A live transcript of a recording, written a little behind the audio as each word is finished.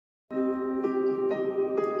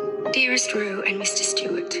Dearest Rue and Mr.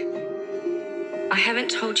 Stewart, I haven't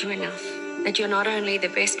told you enough that you're not only the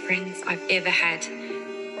best friends I've ever had,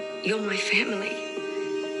 you're my family.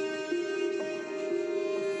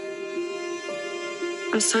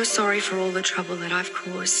 I'm so sorry for all the trouble that I've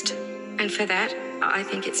caused, and for that, I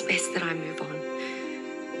think it's best that I move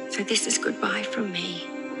on. So this is goodbye from me.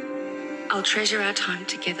 I'll treasure our time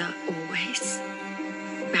together always.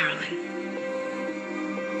 Marilyn.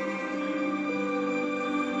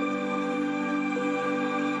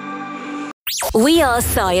 We are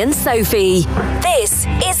Si and Sophie. This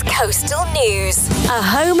is Coastal News, a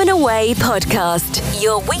home and away podcast,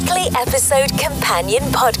 your weekly episode companion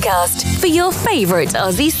podcast for your favourite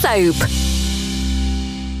Aussie soap.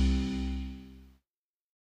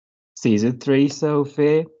 Season 3,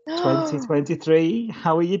 Sophie, 2023.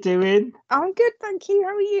 How are you doing? I'm good, thank you.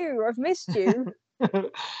 How are you? I've missed you.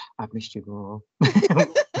 I've missed you more.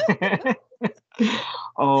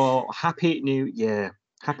 Oh, Happy New Year.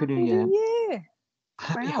 Happy New Year.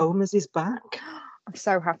 Happy Wow. Homers is back. I'm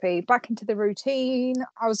so happy. Back into the routine.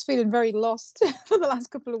 I was feeling very lost for the last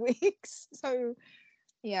couple of weeks. So,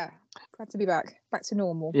 yeah, glad to be back. Back to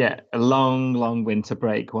normal. Yeah, a long winter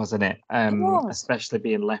break, wasn't it? It was. Especially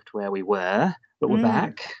being left where we were. But we're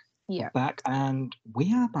back. Yeah. We're back, and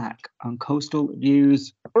we are back on Coastal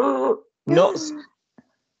News. Nuts.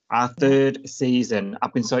 Our third season.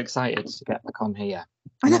 I've been so excited to get back on here.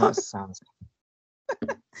 I know that sounds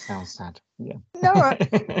sad. Yeah. No,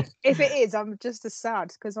 if it is, I'm just as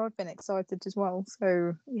sad because I've been excited as well.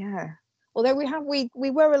 So yeah. Although we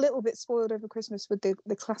were a little bit spoiled over Christmas with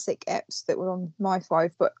the classic eps that were on My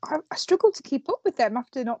 5, but I struggled to keep up with them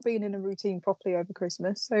after not being in a routine properly over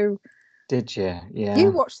Christmas. So did you? Yeah.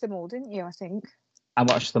 You watched them all, didn't you? I think. I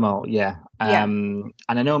watched them all, yeah. And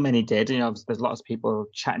I know many did. You know, there's lots of people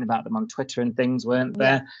chatting about them on Twitter and things, weren't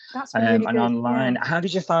there? That's really good. And online. Yeah. How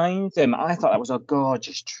did you find them? I thought that was a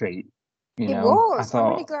gorgeous treat. It was.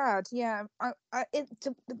 I'm really glad. Yeah.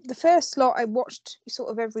 The first lot I watched sort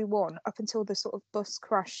of every one up until the sort of bus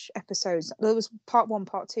crash episodes. There was part 1,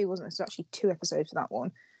 part 2, wasn't there? So actually 2 episodes for that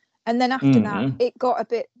one. And then after that, it got a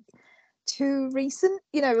bit too recent,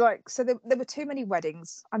 you know, like, so there were too many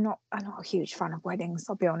weddings. I'm not a huge fan of weddings,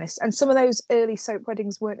 I'll be honest, and some of those early soap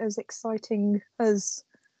weddings weren't as exciting as,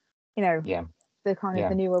 you know, the kind of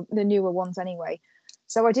the newer ones anyway.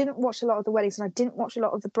 So I didn't watch a lot of the weddings, and I didn't watch a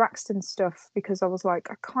lot of the Braxton stuff because I was like,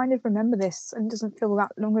 I kind of remember this and it doesn't feel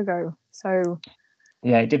that long ago. So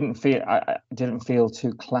yeah, it didn't feel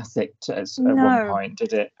too classic at one point,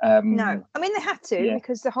 did it? No, I mean they had to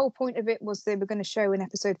because the whole point of it was they were going to show an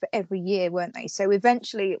episode for every year, weren't they? So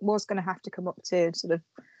eventually it was going to have to come up to sort of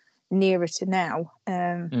nearer to now.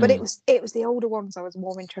 But it was the older ones I was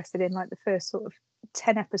more interested in, like the first sort of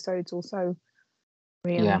 10 episodes or so.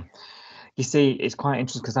 Really. Yeah, you see, it's quite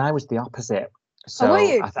interesting because I was the opposite. So were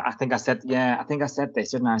you? I think I said this,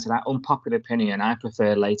 didn't I? So that unpopular opinion, I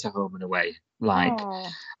prefer later Home and Away.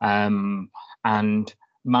 And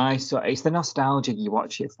it's the nostalgia you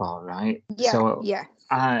watch it for, right? Yeah. So yeah.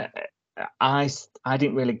 I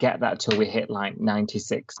didn't really get that till we hit like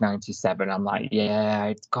 96, 97. I'm like,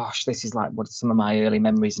 gosh, this is like what some of my early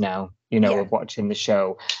memories now, you know, of watching the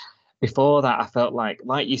show. Before that, I felt like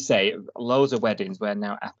you say, loads of weddings where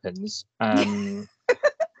now happens.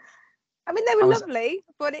 I mean, they were lovely,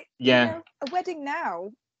 but you know, a wedding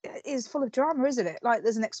now is full of drama, isn't it? Like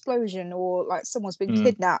there's an explosion, or like someone's been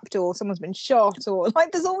kidnapped, or someone's been shot, or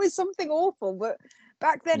like there's always something awful. But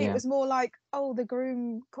back then it was more like, oh, the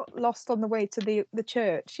groom got lost on the way to the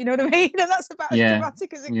church. You know what I mean? And that's about as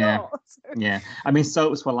dramatic as it got. So. Yeah. I mean,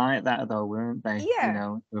 soaps were like that though, weren't they? Yeah. You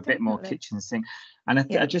know, they were a bit more kitchen sink. And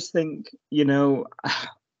I just think, you know,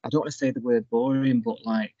 I don't want to say the word boring, but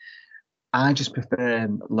like, I just prefer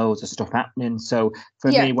loads of stuff happening. So for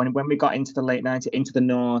me, when we got into the late 90s, into the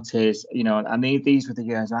noughties, you know, and these were the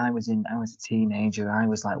years I was a teenager. I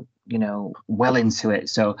was like, you know, well into it.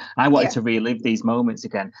 So I wanted to relive these moments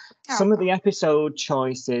again. Some of the episode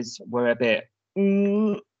choices were a bit,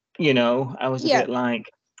 you know, I was a bit like,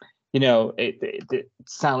 you know,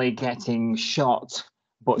 Sally getting shot,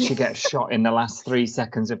 but she gets shot in the last 3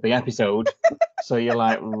 seconds of the episode. So you're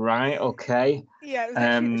like, right, okay. Yeah, it was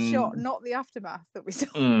actually the shot, not the aftermath that we saw.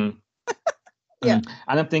 And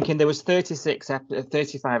I'm thinking there was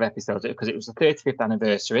 35 episodes because it was the 35th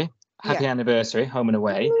anniversary. Happy anniversary, Home and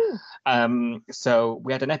Away. So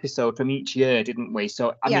we had an episode from each year, didn't we?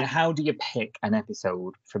 So, I mean, how do you pick an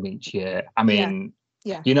episode from each year? I mean...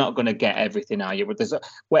 Yeah. You're not going to get everything, are you? But there's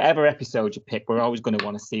whatever episode you pick, we're always going to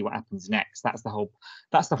want to see what happens next. That's the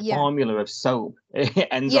formula of soap. It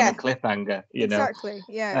ends on a cliffhanger, you know. Exactly.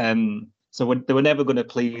 Yeah. So they were never going to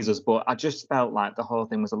please us. But I just felt like the whole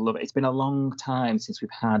thing was a love. It's been a long time since we've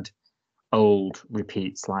had old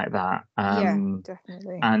repeats like that. Yeah,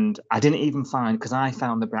 definitely. And I didn't even find, because I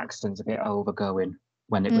found the Braxtons a bit overgoing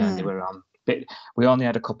when they were on. But we only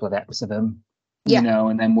had a couple of eps of them, you know,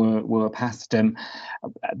 and then we were past them.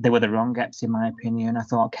 They were the wrong eps, in my opinion. I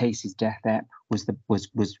thought Casey's death ep was that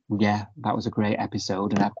was a great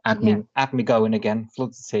episode, and had me going again,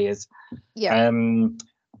 floods of tears. Yeah.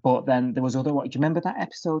 But then there was do you remember that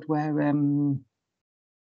episode where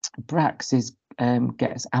Brax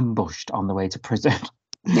gets ambushed on the way to prison?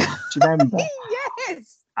 Do you remember?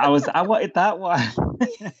 Yes. I wanted that one.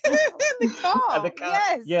 The car.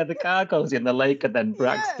 Yes. Yeah, the car goes in the lake and then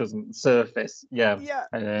Brax doesn't surface. Yeah.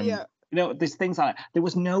 You know, there's things like that. There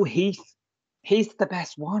was no Heath. Heath's the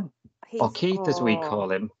best one. Or Keith, as we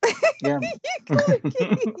call him. Yeah. You call him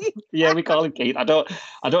Keith. Yeah, we call him Keith. I don't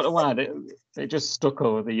know why. It just stuck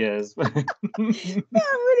over the years. Really,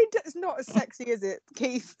 it's not as sexy, is it,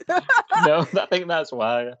 Keith? No, I think that's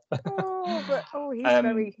why.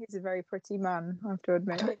 He's a very pretty man, I have to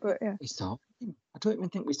admit. But yeah, we saw him. I don't even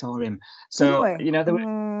think we saw him. So you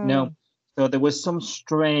know, So there was some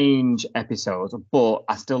strange episodes, but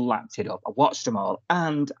I still lapped it up. I watched them all,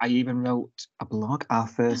 and I even wrote a blog, our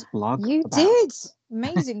first blog. You did.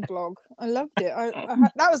 Amazing blog. I loved it.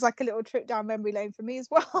 That was like a little trip down memory lane for me as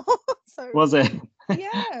well. Was it?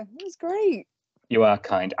 Yeah, it was great. You are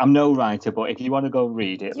kind. I'm no writer, but if you want to go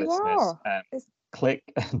read it, listeners, click.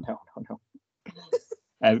 No.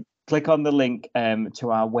 Click on the link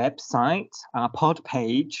to our website, our pod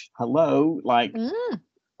page. Hello,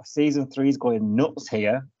 Season 3 is going nuts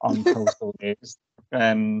here on Coastal News.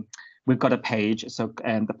 We've got a page, so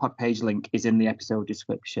the pod page link is in the episode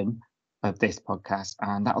description of this podcast,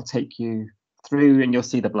 and that'll take you through, and you'll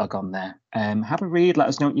see the blog on there. Have a read. Let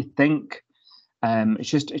us know what you think. It's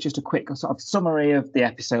just a quick sort of summary of the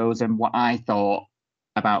episodes and what I thought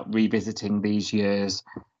about revisiting these years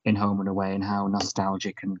in Home and Away, and how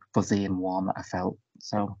nostalgic and fuzzy and warm that I felt.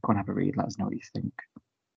 So go and have a read. Let us know what you think.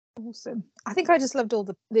 Awesome. I think I just loved all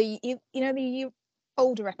the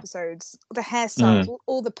older episodes, the hairstyles,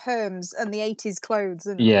 all the perms and the 80s clothes,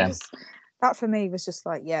 and that for me was just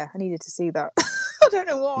like, I needed to see that. I don't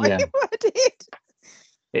know why, but I did.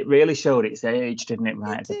 It really showed its age, didn't it?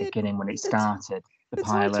 Right at the beginning when it started, the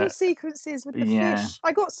pilot title sequences with the fish.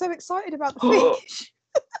 I got so excited about the fish.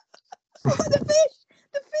 The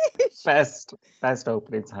fish. Best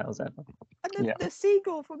opening titles ever. And the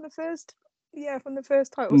seagull from the first. Yeah, from the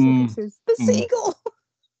first title sequences. The seagull.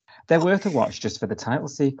 They're worth a watch just for the title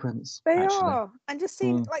sequence. They are. And just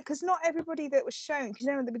seeing, because not everybody that was shown, because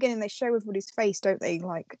at the beginning they show everybody's face, don't they?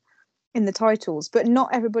 Like in the titles, but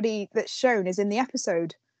not everybody that's shown is in the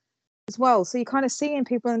episode as well. So you're kind of seeing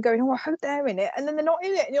people and going, I hope they're in it. And then they're not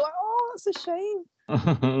in it. And you're like, that's a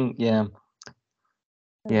shame. Yeah.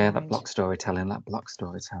 Yeah, that block storytelling. I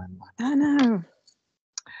know.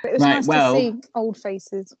 But it was nice to see old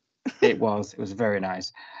faces. It was very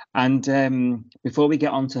nice. And before we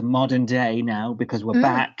get on to modern day now, because we're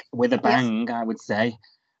back with a bang, I would say,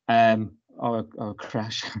 or a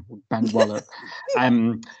crash, bang wallop.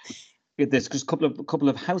 There's just a couple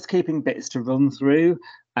of housekeeping bits to run through.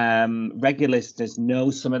 Regular listeners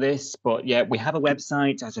know some of this, but we have a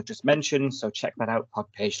website, as I've just mentioned, so check that out,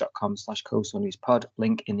 podpage.com/coastalnewspod,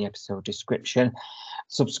 link in the episode description.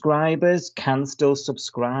 Subscribers can still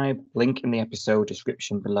subscribe, link in the episode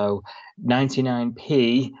description below.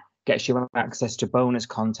 99p gets you access to bonus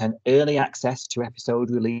content, early access to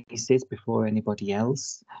episode releases before anybody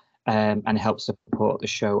else. And help support the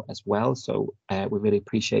show as well. So we really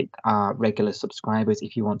appreciate our regular subscribers.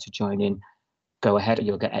 If you want to join in, go ahead, and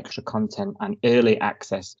you'll get extra content and early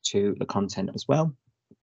access to the content as well.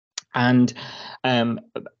 And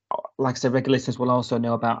like I said, regular listeners will also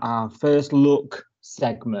know about our first look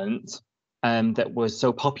segment that was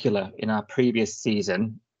so popular in our previous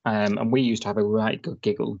season. And we used to have a right good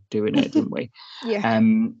giggle doing it, didn't we?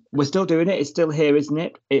 We're still doing it. It's still here, isn't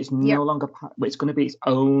it? It's no longer. It's going to be its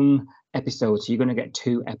own episode. So you're going to get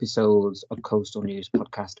 2 episodes of Coastal News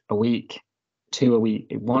podcast a week, 2 a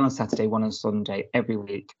week, one on Saturday, one on Sunday, every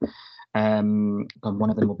week. And one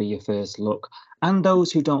of them will be your first look. And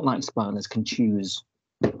those who don't like spoilers can choose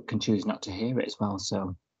not to hear it as well.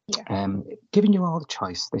 So, giving you all the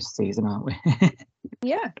choice this season, aren't we?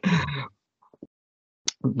 Yeah.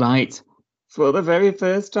 Right. For the very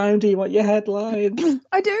first time, do you want your headlines?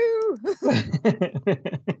 I do.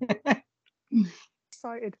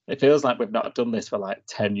 Excited. It feels like we've not done this for like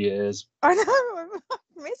 10 years. I know. I've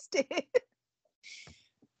missed it.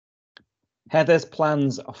 Heather's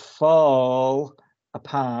plans fall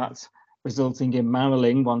apart resulting in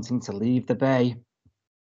Marilyn wanting to leave the bay.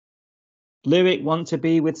 Lyric want to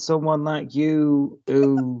be with someone like you.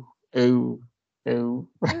 Ooh, ooh, ooh.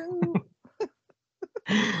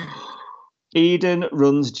 Eden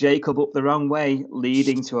runs Jacob up the wrong way,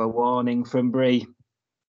 leading to a warning from Bree.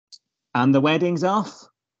 And the wedding's off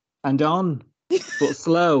and on, but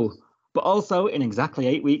slow, but also in exactly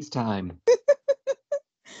 8 weeks' time.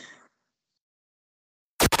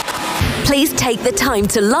 Please take the time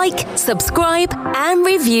to like, subscribe, and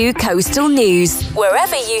review Coastal News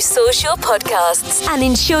wherever you source your podcasts and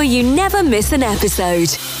ensure you never miss an episode.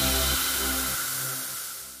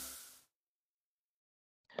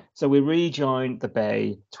 So we rejoined the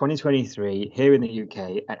Bay 2023 here in the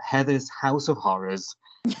UK at Heather's House of Horrors.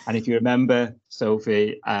 And if you remember,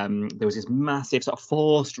 Sophie, there was this massive sort of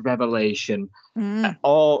forced revelation.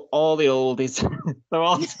 All the oldies, they're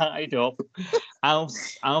all tied up. Alf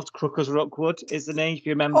Crooker's Rookwood is the name, if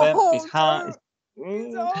you remember. His heart,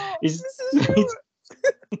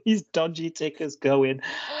 his dodgy tickers going.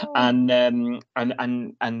 And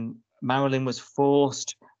Marilyn was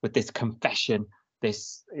forced with this confession.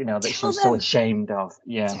 This, that she was so ashamed of.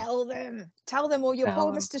 Yeah. Tell them, or your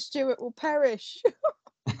poor Mr. Stewart will perish.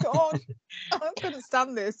 God, I couldn't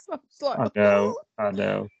stand this. I was like, I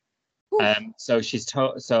know. So she's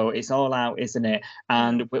so it's all out, isn't it?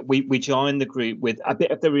 And we joined the group with a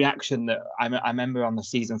bit of the reaction that I remember on the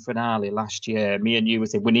season finale last year. Me and you were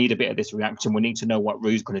saying we need a bit of this reaction. We need to know what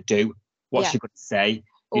Rue's going to do, what's she going to say.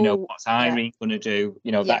 What's Irene going to do?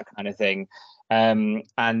 That kind of thing. The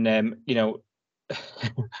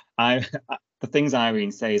things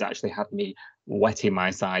Irene says actually had me wetting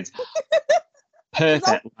my sides.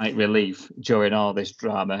 Perfect light relief during all this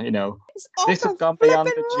drama. This has gone beyond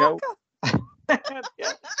a joke.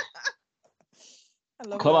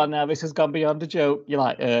 Come on now, this has gone beyond a joke. You're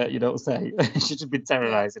like, you don't say. She's just been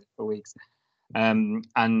terrorizing for weeks.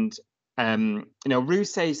 Rue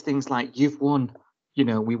says things like, "You've won.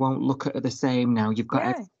 We won't look at her the same now. You've got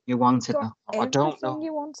everything you wanted." I don't know.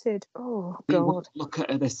 You wanted. Oh we God. Won't look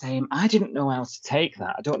at her the same. I didn't know how to take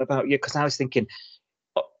that. I don't know about you, because I was thinking,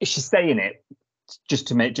 is she saying it just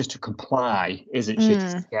to comply? Isn't she,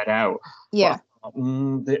 just to get out? Yeah.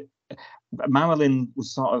 But Marilyn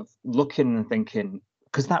was sort of looking and thinking,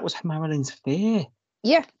 because that was Marilyn's fear.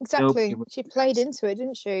 Yeah, exactly. She played into it,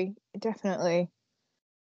 didn't she? Definitely.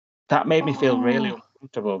 That made me feel really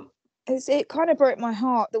uncomfortable. It kind of broke my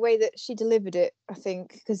heart the way that she delivered it, I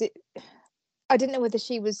think, because I didn't know whether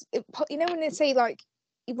she was, when they say, like,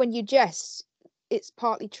 when you jest, it's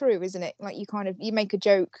partly true, isn't it? Like, you make a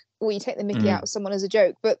joke or you take the mickey out of someone as a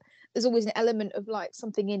joke, but there's always an element of, like,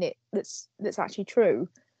 something in it that's actually true.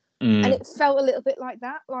 And it felt a little bit like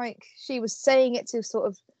that, like she was saying it to sort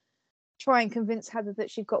of try and convince Heather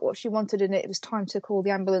that she got what she wanted and it was time to call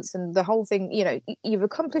the ambulance and the whole thing. You've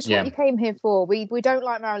accomplished what you came here for. We don't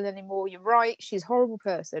like Marilyn anymore. You're right. She's a horrible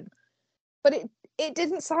person. But it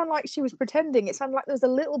didn't sound like she was pretending. It sounded like there was a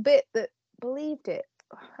little bit that believed it.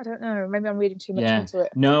 I don't know. Maybe I'm reading too much into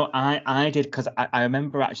it. No, I did, because I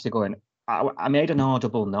remember actually going, I made an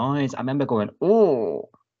audible noise. I remember going, oh.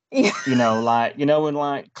 Yeah. When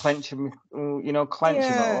like clenching, clenching.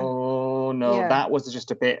 Yeah. Oh no, that was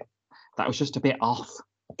just a bit off.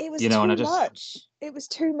 It was too much. It was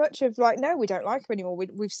too much of like, no, we don't like her anymore.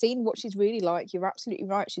 We've seen what she's really like. You're absolutely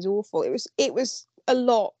right. She's awful. It was a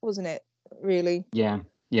lot, wasn't it? Really. Yeah.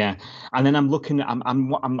 And then I'm looking.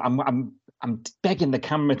 I'm begging the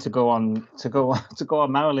camera to go on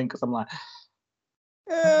Marilyn, because I'm like,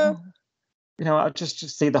 I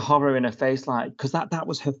just see the horror in her face, like, because that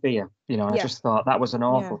was her fear. I just thought that was an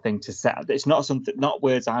awful thing to say. It's not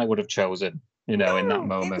words I would have chosen, in that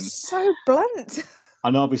moment. It was so blunt.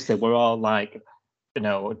 And obviously we're all like,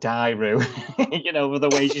 die, Rue, with the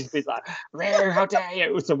way she's been like, Rue, how dare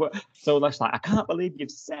you? So that's like, I can't believe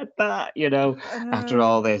you've said that, after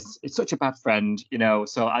all this. It's such a bad friend,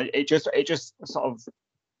 so it just sort of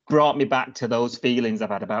brought me back to those feelings I've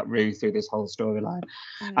had about Rue through this whole storyline.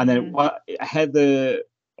 And then Heather,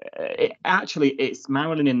 it's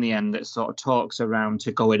Marilyn in the end that sort of talks around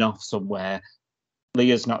to going off somewhere.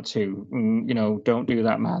 Leah's not too, don't do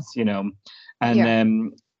that, Maz,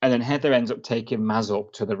 and then Heather ends up taking Maz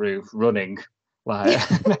up to the roof, running, like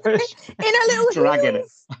in a little dragging it.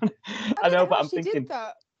 I know, but I'm thinking,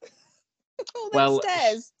 all them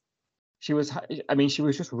stairs. She was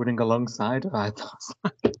just running alongside her. I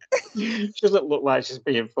thought she doesn't look like she's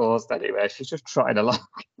being forced anywhere. She's just trotting along.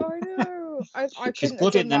 I know. She's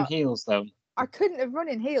good in them heels, though. I couldn't have run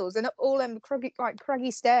in heels and up all them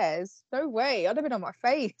craggy stairs. No way. I'd have been on my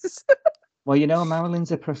face. Well,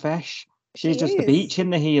 Marilyn's a profesh. She's just the beach in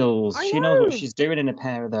the heels. She knows what she's doing in a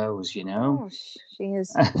pair of those, you know. Gosh, she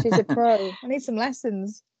is. She's a pro. I need some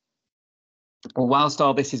lessons. Well, whilst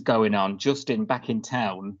all this is going on, Justin back in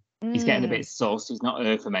town, he's getting a bit sus. He's not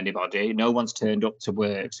heard from anybody. No one's turned up to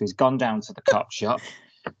work, so he's gone down to the cop shop,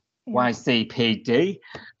 YCPD,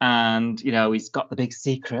 and you know he's got the big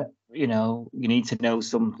secret. You know, you need to know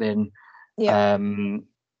something. Yeah.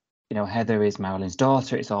 You know, Heather is Marilyn's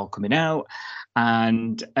daughter. It's all coming out,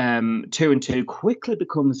 and 2 and 2 quickly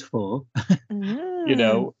becomes 4. You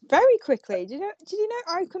know, very quickly. Did you know?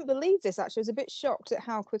 I couldn't believe this. Actually, I was a bit shocked at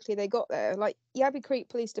how quickly they got there. Like Yabby Creek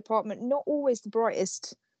Police Department, not always the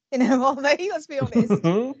brightest. You know, are they? Let's be honest.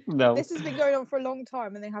 No, this has been going on for a long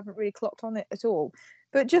time, and they haven't really clocked on it at all.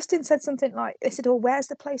 But Justin said something like, "They said, oh, where's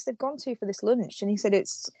the place they've gone to for this lunch?" And he said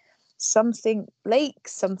it's something Lake,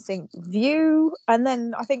 something View, and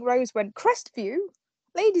then I think Rose went Crestview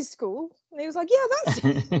Ladies School, and he was like, "Yeah, that's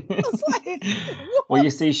it." I was like, what? Well, you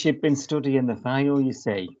see, she'd been studying the file. You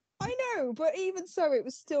see, I know, but even so, it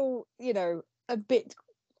was still, you know, a bit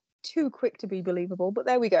too quick to be believable. But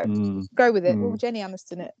there we go. Go with it. Well, Jenny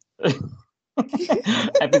Aniston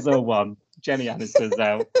it. Episode 1, Jenny Aniston's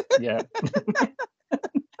out. Yeah.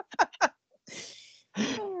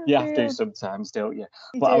 You have to sometimes, don't you?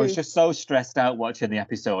 But I was just so stressed out watching the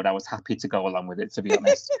episode. I was happy to go along with it, to be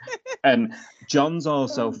honest. John's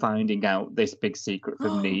also finding out this big secret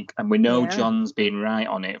from Nick, and we know John's been right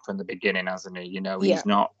on it from the beginning, hasn't he? You know, he's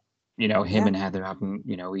not, you know, him and Heather haven't,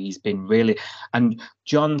 you know, he's been really, and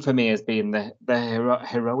John for me has been the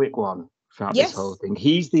heroic one throughout this whole thing.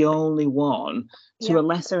 He's the only one, to a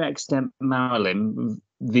lesser extent, Marilyn,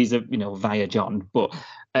 via John, but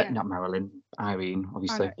not Marilyn, Irene,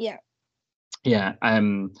 obviously. Yeah.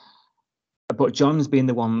 But John's been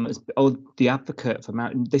the one that's the advocate for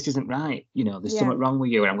Marilyn. This isn't right. You know, there's something wrong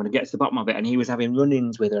with you, and I'm going to get to the bottom of it. And he was having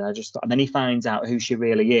run-ins with her. And I just thought, and then he finds out who she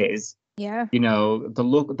really is. Yeah. You know,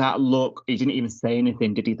 that look, he didn't even say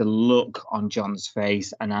anything, did he? The look on John's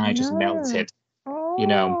face, and I just melted. Oh. You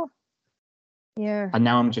know. Yeah. And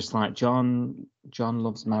now I'm just like, John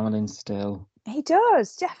loves Marilyn still. He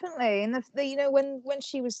does, definitely. And the you know, when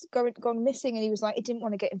she was gone missing, and he was like, he didn't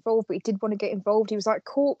want to get involved, but he did want to get involved. He was like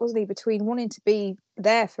caught, wasn't he, between wanting to be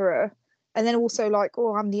there for her and then also like,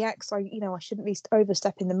 oh, I'm the ex, I shouldn't be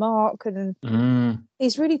overstepping the mark. And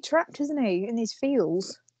he's really trapped, isn't he, in his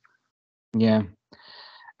feels. Yeah.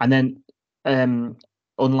 And then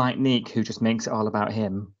unlike Nick, who just makes it all about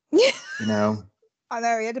him, you know. I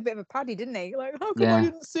know, he had a bit of a paddy, didn't he? Like, how come I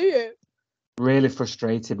didn't see it? Really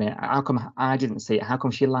frustrated me. How come I didn't see it? How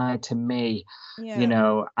come she lied to me? Yeah. You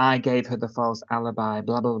know, I gave her the false alibi,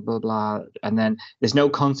 blah, blah, blah, blah. And then there's no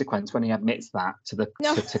consequence when he admits that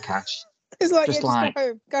to Cash. It's like, just go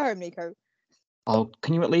home, Nico. Oh,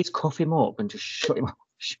 can you at least cuff him up and just shut him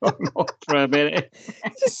up for a minute?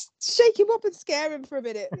 Just shake him up and scare him for a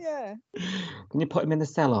minute. Yeah. Can you put him in the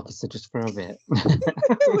cell, officer, just for a bit?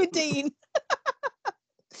 With Dean.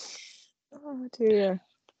 Oh dear.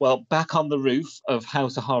 Well, back on the roof of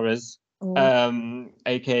House of Horrors,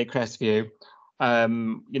 aka Crestview,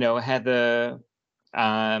 you know, Heather,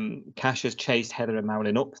 Cash has chased Heather and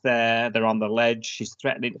Marilyn up there. They're on the ledge. She's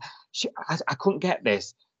threatening. I couldn't get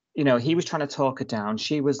this. You know, he was trying to talk her down.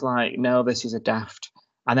 She was like, no, this is a daft.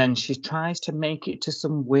 And then she tries to make it to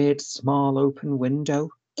some weird, small, open window.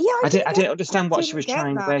 Yeah, I didn't understand where she was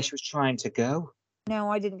trying to go.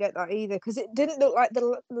 No, I didn't get that either, because it didn't look like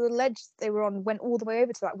the ledge they were on went all the way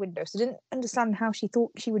over to that window. So I didn't understand how she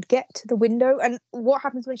thought she would get to the window, and what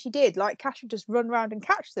happens when she did. Like, Cash would just run around and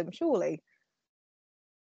catch them, surely.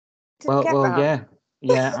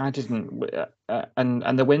 Yeah, I didn't.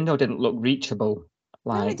 And the window didn't look reachable.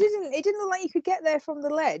 Like, no, it didn't. It didn't look like you could get there from the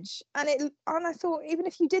ledge. And I thought, even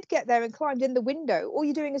if you did get there and climbed in the window, all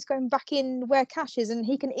you're doing is going back in where Cash is, and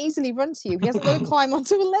he can easily run to you. He hasn't got to climb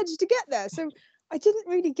onto a ledge to get there. So I didn't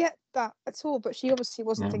really get that at all, but she obviously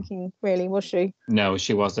wasn't thinking, really, was she? No,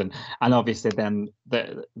 she wasn't. And obviously then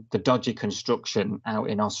the dodgy construction out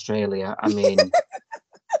in Australia, I mean,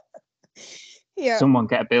 someone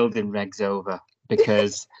get a building regs over,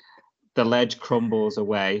 because the ledge crumbles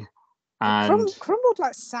away. And crumbled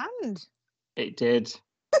like sand. It did.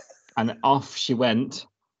 And off she went,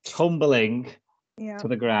 tumbling to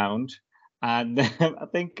the ground. And I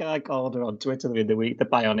think I called her on Twitter in the week the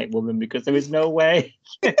Bionic Woman, because there was no way.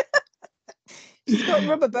 She's got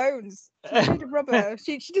rubber bones. She's made of rubber.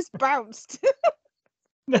 She just bounced.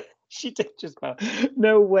 She did just bounce.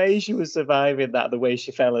 No way she was surviving that, the way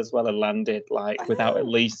she fell as well and landed, like, without at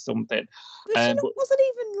least something. But she wasn't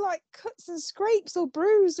even like cuts and scrapes or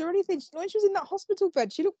bruised or anything. When she was in that hospital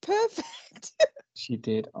bed, she looked perfect. She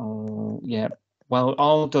did. Oh, yeah. Well,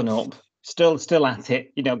 all done up. still at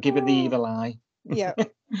it, giving the evil eye. Yeah.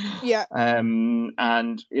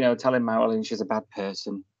 And telling Marilyn she's a bad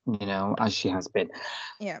person, as she has been.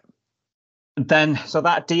 Yeah. Then so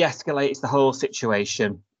that de-escalates the whole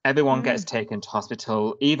situation. Everyone gets taken to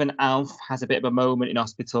hospital. Even Alf has a bit of a moment in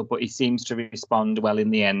hospital, but he seems to respond well in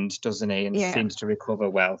the end, doesn't he? And seems to recover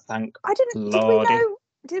well. Thank Lord.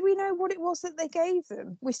 Did we know what it was that they gave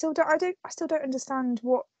them? We still don't. I still don't understand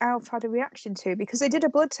what Alf had a reaction to, because they did a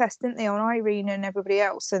blood test, didn't they, on Irene and everybody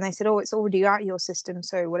else, and they said, "Oh, it's already out of your system,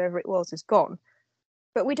 so whatever it was is gone."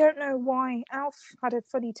 But we don't know why Alf had a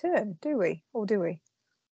funny turn, do we? Or do we?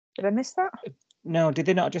 Did I miss that? No, did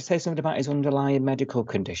they not just say something about his underlying medical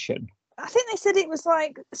condition? I think they said it was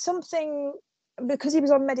like something because he was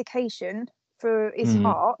on medication for his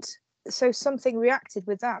heart. So something reacted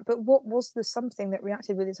with that. But what was the something that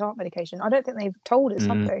reacted with his heart medication? I don't think they've told us,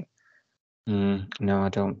 have they? No, I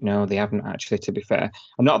don't know. They haven't actually, to be fair.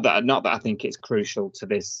 Not that I think it's crucial to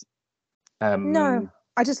this. No,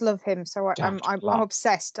 I just love him, so I'm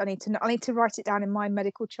obsessed. I need to write it down in my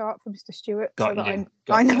medical chart for Mr. Stewart.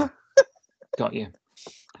 I know. Got you.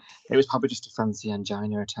 It was probably just a fancy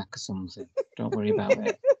angina attack or something. Don't worry about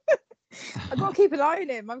it. I've got to keep an eye on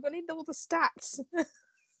him. I've got to need all the stats.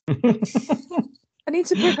 I need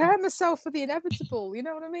to prepare myself for the inevitable. You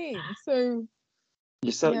know what I mean? So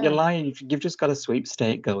you're lying. You've just got a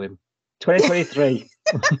sweepstake going. 2023.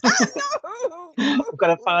 No. I've got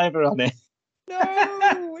a fiver on it.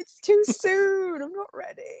 No, it's too soon. I'm not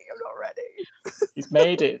ready. He's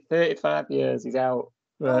made it. 35 years. He's out.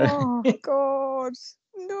 Oh God,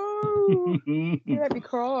 no! You made me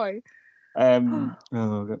cry.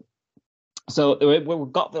 God. So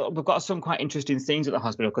we've got some quite interesting scenes at the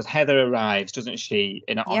hospital, because Heather arrives, doesn't she,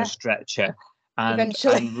 on a stretcher, and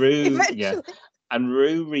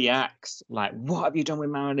Rue reacts like, "What have you done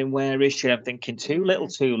with Marilyn? Where is she?" I'm thinking, too little,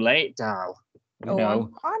 too late, Dal. I'm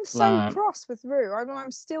so cross with Rue. I'm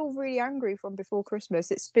still really angry from before Christmas.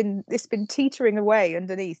 It's been teetering away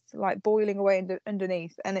underneath, like boiling away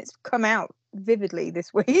underneath, and it's come out vividly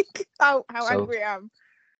this week. how angry I am.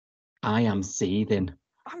 I am seething.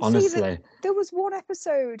 Honestly, there was one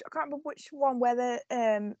episode, I can't remember which one, where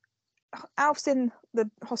Alf's in the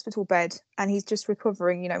hospital bed and he's just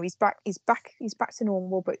recovering. He's back to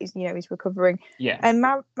normal, but he's recovering. Yeah. And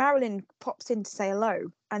Marilyn pops in to say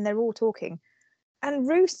hello, and they're all talking. And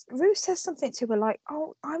Rue says something to her like,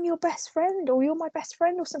 "Oh, I'm your best friend," or "You're my best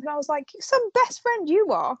friend," or something. I was like, "Some best friend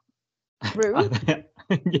you are, Rue."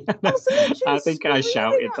 I think I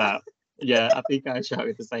shouted that. Yeah, I think I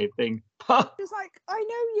shouted the same thing. She was like, "I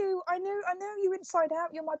know you inside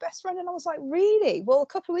out. You're my best friend." And I was like, "Really? Well, a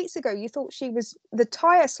couple of weeks ago, you thought she was the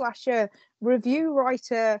tire slasher, review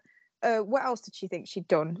writer. What else did she think she'd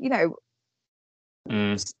done?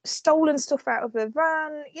 Stolen stuff out of the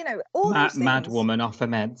van, all those things. Mad woman off her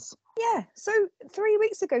meds. Yeah, so 3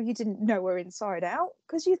 weeks ago you didn't know her inside out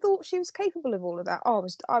because you thought she was capable of all of that.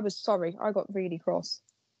 I was sorry. I got really cross.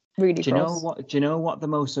 Really cross. Do you know what the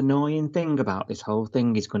most annoying thing about this whole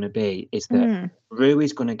thing is going to be? Is that Rue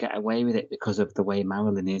is going to get away with it because of the way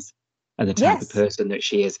Marilyn is and the type of person that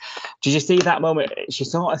she is. Did you see that moment? She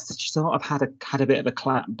sort of had a bit of a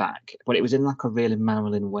clap back, but it was in like a really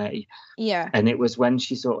Marilyn way. Yeah. And it was when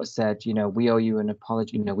she sort of said, "We owe you an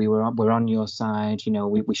apology. We're on your side.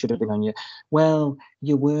 We should have been on your." Well,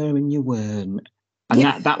 you were and you weren't. And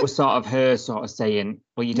that was sort of her sort of saying,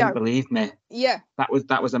 "Well, you didn't believe me." Yeah. That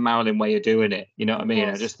was a Marilyn way of doing it. You know what I mean?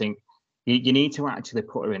 I just think you need to actually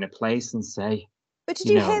put her in a place and say. But did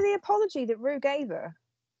you hear the apology that Rue gave her?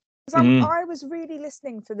 Because I was really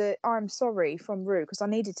listening for the "I'm sorry" from Rue because I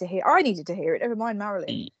needed to hear it. Never mind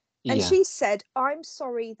Marilyn. And she said, "I'm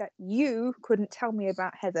sorry that you couldn't tell me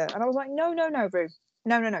about Heather." And I was like, "No, Rue.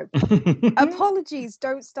 No. Apologies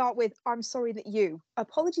don't start with "I'm sorry that you."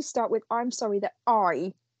 Apologies start with "I'm sorry that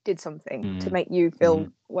I did something to make you feel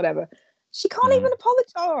whatever." She can't even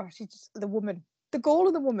apologize. Oh, she's just the woman. The gall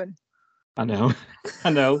of the woman. I know.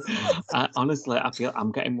 Honestly, I feel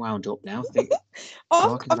I'm getting wound up now.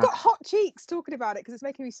 I've got hot cheeks talking about it because it's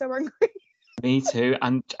making me so angry. Me too.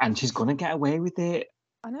 And she's gonna get away with it.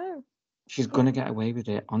 I know. She's going to get away with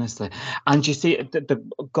it, honestly. And you see the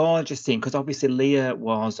gorgeous scene, because obviously Leah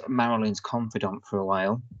was Marilyn's confidant for a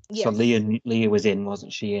while. Yes. So Leah was in,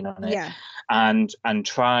 wasn't she, in on it? Yeah. And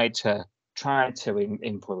tried to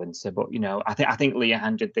influence her. But, I think Leah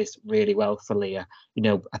handled this really well for Leah.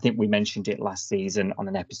 I think we mentioned it last season on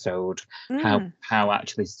an episode, how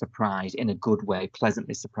actually surprised, in a good way,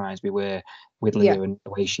 pleasantly surprised we were with Leah and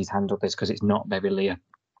the way she's handled this, because it's not very Leah.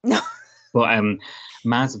 No. But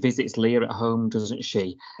Maz visits Leah at home, doesn't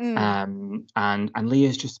she? And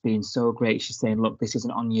Leah's just being so great. She's saying, "Look, this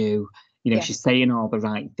isn't on you. you know, she's saying all the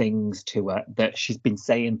right things to her that she's been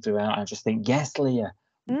saying throughout. I just think, yes, Leah.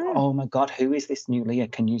 Oh my God, who is this new Leah?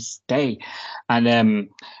 Can you stay? And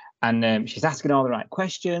she's asking all the right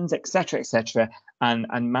questions, etc., etc. And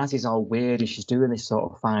Maz is all weird, and she's doing this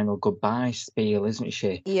sort of final goodbye spiel, isn't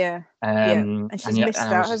she? Yeah. And she's missed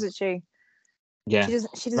out, hasn't she? Yeah.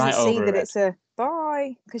 She doesn't see that it's a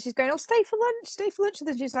bye, because she's going, oh, stay for lunch. And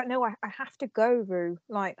then she's like, no, I have to go, Rue.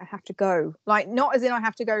 Like, I have to go. Like, not as in I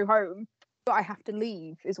have to go home, but I have to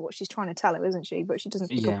leave is what she's trying to tell her, isn't she? But she doesn't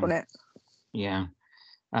pick up on it. Yeah.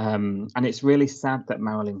 And it's really sad that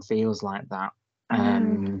Marilyn feels like that.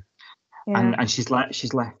 And she's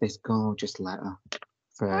left this gorgeous letter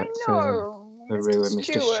for Rue and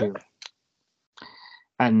Mr. Stewart.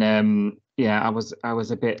 And I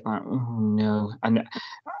was a bit like, oh no. And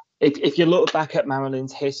if you look back at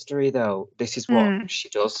Marilyn's history, though, this is what she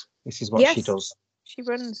does. This is what she does. She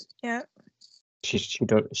runs. Yeah. She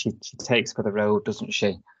takes for the road, doesn't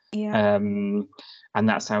she? Yeah. And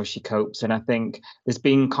that's how she copes. And I think there's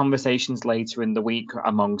been conversations later in the week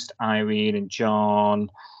amongst Irene and John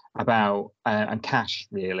about and Cash,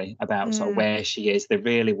 really, about sort of where she is. They're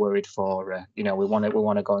really worried for her. You know, we want to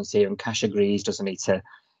go and see her, and Cash agrees, doesn't he, to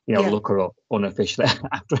look her up unofficially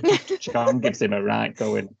after John gives him a right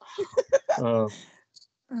going. Oh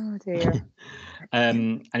dear.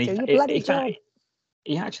 And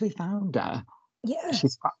he actually found her. Yeah,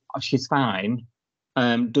 she's fine.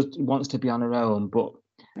 Wants to be on her own, but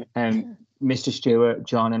Mr. Stewart,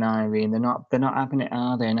 John, and Irene, they're not having it,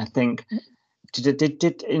 are they? And I think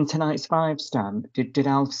did in tonight's 5-star, did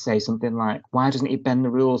Alf say something like, "Why doesn't he bend the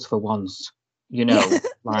rules for once?" You know,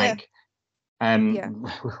 we've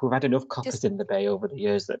had enough coppers in the Bay over the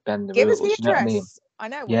years that bend the rules. Give us the address. You know what I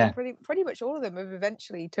know. Well, pretty much all of them have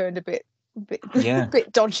eventually turned a bit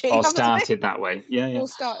dodgy. Or started that way. Or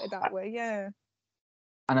started that way. Yeah.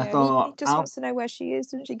 And I thought, he just wants to know where she is,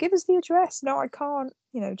 doesn't she? Give us the address. No, I can't.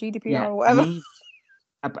 You know, GDPR or whatever.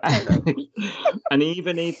 And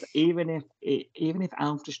even if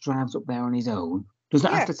Alf just drives up there on his own,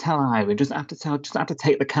 doesn't have to tell Irene, doesn't have to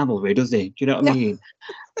take the cavalry, does he? Do you know what I mean?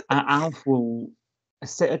 Alf will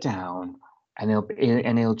sit her down, and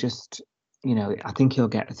he'll just, you know, I think he'll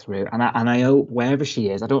get her through. And I hope wherever she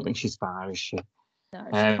is, I don't think she's far, is she? No,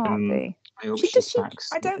 she can't be. I hope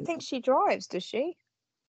I don't think she drives, does she?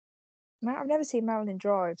 I've never seen Marilyn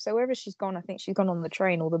drive, so wherever she's gone, I think she's gone on the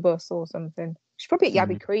train or the bus or something. She's probably at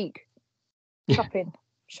Yabby Creek, shopping,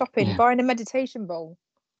 buying a meditation bowl.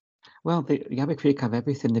 Well, the Yabby Creek have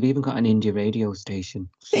everything. They've even got an indie radio station.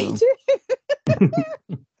 So. They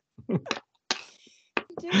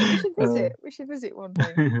do. We should visit one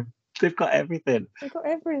day. They've got everything.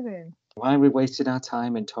 Why are we wasting our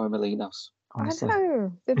time in Torremolinos? Honestly. I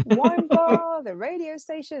know. The wine bar, the radio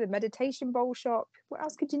station, the meditation bowl shop. What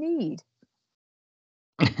else could you need?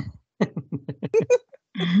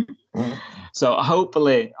 So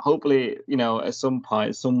hopefully, you know, at some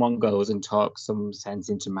point someone goes and talks some sense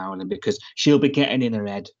into Marilyn, because she'll be getting in her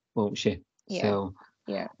head, won't she? Yeah. So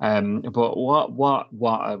yeah. But what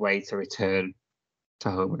a way to return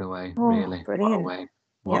to Home and Away, really. Brilliant.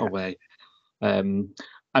 What a way. And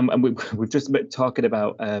we've just been talking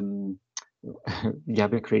about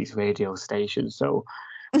Yabby Creek's radio station. So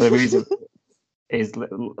the reason is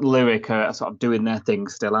Lyric are sort of doing their thing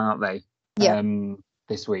still, aren't they? Yeah.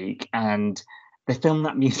 This week, and they filmed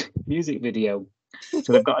that music video.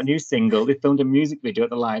 So they've got a new single. They filmed a music video at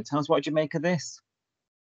the Lighthouse. What did you make of this?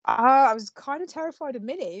 I was kind of terrified of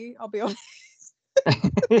Minnie, I'll be honest.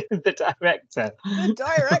 The director.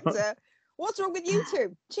 What's wrong with you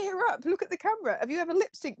two? Cheer up. Look at the camera. Have you ever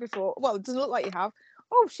lip synced before? Well, it doesn't look like you have.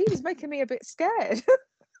 Oh, she was making me a bit scared.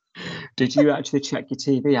 Did you actually check your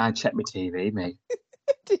TV? I checked my TV, mate.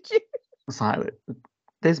 Did you? It's like,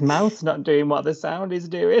 this mouth's not doing what the sound is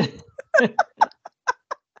doing.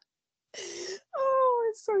 Oh,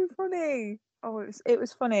 it's so funny. Oh, it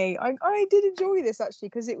was funny. I did enjoy this, actually,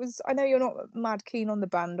 because it was. I know you're not mad keen on the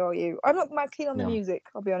band, are you? I'm not mad keen on the music,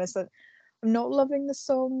 I'll be honest. I'm not loving the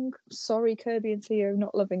song. Sorry, Kirby and Theo,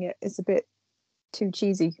 not loving it. It's a bit too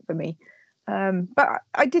cheesy for me. But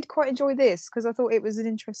I did quite enjoy this, because I thought it was an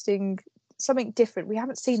interesting, something different. We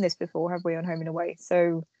haven't seen this before, have we, on Home and Away?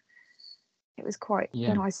 So it was quite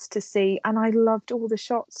nice to see. And I loved all the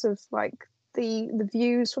shots of like the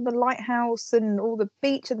views from the lighthouse and all the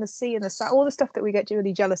beach and the sea and the sun, all the stuff that we get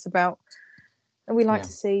really jealous about and we like to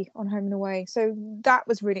see on Home and Away. So that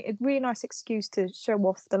was really a really nice excuse to show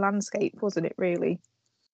off the landscape, wasn't it, really?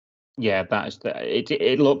 Yeah,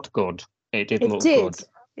 it looked good. It did look good.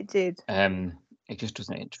 It did. It just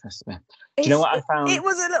doesn't interest me. Do you know what I found? It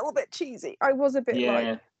was a little bit cheesy. I was a bit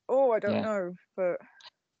like, oh, I don't know, but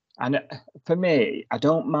And for me, I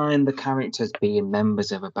don't mind the characters being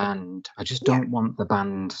members of a band. I just don't want the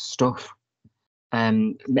band stuff. I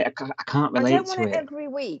can't relate to it. I don't want it every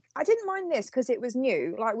week. I didn't mind this because it was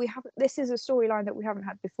new. Like this is a storyline that we haven't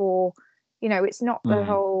had before. You know, it's not the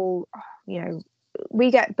whole, you know,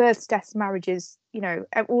 we get births, deaths, marriages, you know,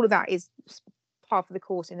 all of that is part of the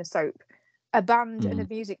course in a soap. A band and a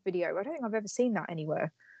music video. I don't think I've ever seen that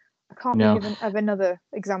anywhere. I can't think of another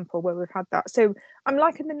example where we've had that. So I'm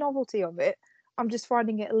liking the novelty of it. I'm just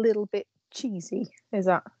finding it a little bit cheesy. Is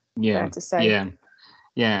that fair to say? Yeah.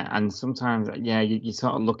 Yeah, and sometimes, you're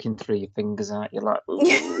sort of looking through your fingers at you, like,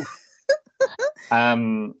 ooh. I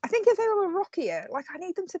think if they were rockier, like I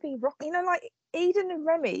need them to be rock. You know, like Eden and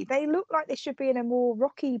Remy, they look like they should be in a more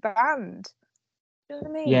rocky band. You know what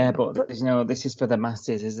I mean? Yeah, but you know, this is for the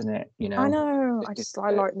masses, isn't it? You know, I know.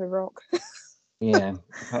 I like the rock. Yeah,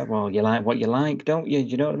 well, you like what you like, don't you?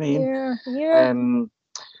 You know what I mean? Yeah.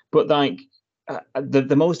 But like.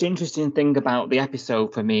 The most interesting thing about the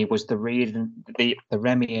episode for me was the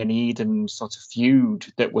Remy and Eden sort of feud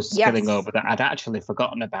that was spilling over that I'd actually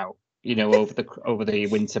forgotten about, you know, over the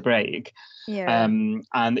winter break. Yeah.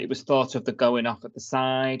 And it was thought of the going off at the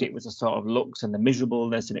side. It was a sort of looks and the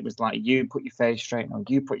miserableness, and it was like, you put your face straight, no,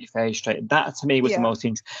 you put your face straight. That to me was the most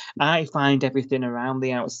interesting. I find everything around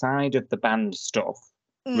the outside of the band stuff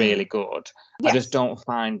really good. I just don't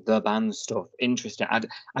find the band stuff interesting. I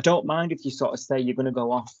don't mind if you sort of say you're going to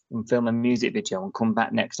go off and film a music video and come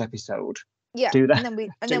back next episode. Do that, and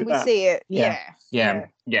then we see it. Yeah.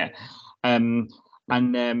 You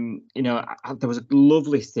know, there was a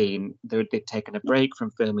lovely scene. They'd taken a break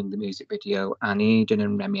from filming the music video, and Eden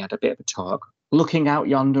and Remy had a bit of a talk. Looking out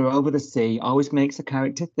yonder over the sea always makes a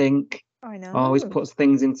character think. I know. Always puts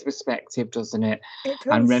things into perspective, doesn't it? It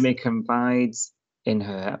does. And Remy confides in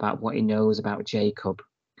her about what he knows about Jacob.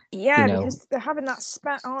 Yeah, you know, because they're having that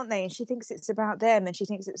spat, aren't they? And she thinks it's about them, and she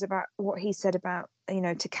thinks it's about what he said about, you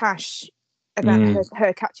know, to Cash about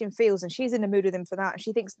her catching feels, and she's in the mood with him for that. And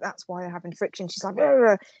she thinks that's why they're having friction. She's like,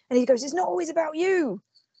 and he goes, "It's not always about you."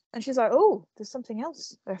 And she's like, "Oh, there's something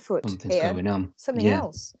else afoot here. Going on. Something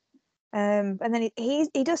else." And then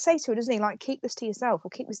he does say to her, doesn't he? Like, keep this to yourself,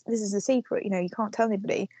 or keep this. This is a secret. You know, you can't tell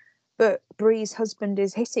anybody. But Bree's husband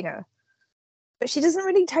is hitting her. But she doesn't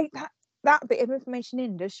really take that bit of information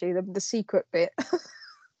in, does she? The secret bit.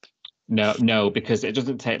 No, because it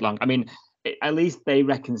doesn't take long. I mean, at least they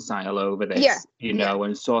reconcile over this, you know,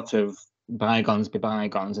 and sort of bygones be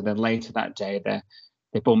bygones. And then later that day,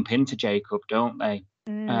 they bump into Jacob, don't they?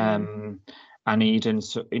 And Eden,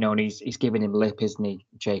 you know, and he's giving him lip, isn't he,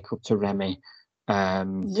 Jacob, to Remy?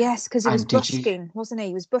 Yes, because he was busking, wasn't he?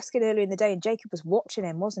 He was busking earlier in the day, and Jacob was watching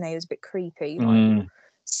him, wasn't he? It was a bit creepy, like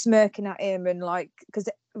smirking at him, and like, because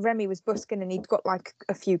Remy was busking and he'd got like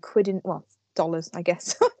a few quid in, well, dollars, I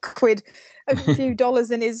guess, a few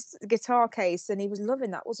dollars in his guitar case, and he was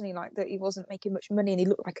loving that, wasn't he? Like that he wasn't making much money, and he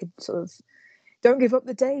looked like a sort of, don't give up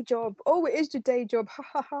the day job. Oh, it is your day job, ha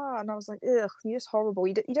ha ha. And I was like, ugh, you're just horrible.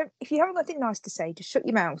 You don't. If you haven't got anything nice to say, just shut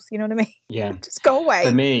your mouth. You know what I mean? Yeah. Just go away.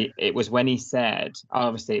 For me, it was when he said,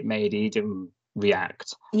 obviously, it made Eden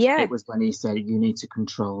react. Yeah. It was when he said, "You need to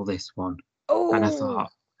control this one." Oh. And I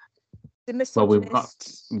thought, the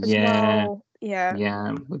misogynist.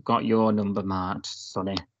 Yeah, we've got your number marked,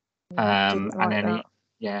 Sonny. And then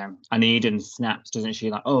and Eden snaps, doesn't she?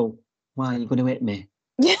 Like, oh, why are you going to hit me?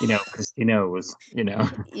 Yeah. You know, because he knows, you know.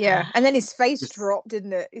 Yeah, and then his face dropped,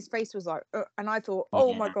 didn't it? His face was like, and I thought,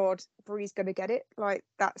 oh my God, Bree's going to get it. Like,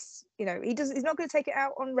 that's, you know, he's not going to take it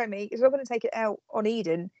out on Remy. He's not going to take it out on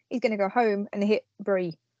Eden. He's going to go home and hit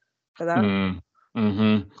Bree for that.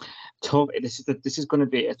 Tough. This is going to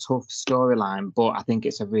be a tough storyline, but I think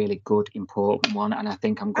it's a really good, important one, and I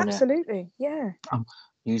think I'm going to absolutely,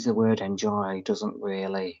 use the word enjoy. Doesn't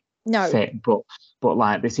really fit, but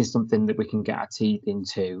like, this is something that we can get our teeth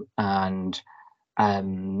into, and I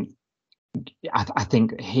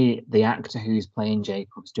think the actor who's playing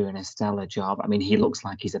Jacob's doing a stellar job. I mean, he looks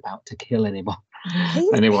like he's about to kill anyone.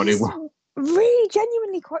 Really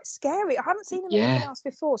genuinely quite scary. I haven't seen him in anything else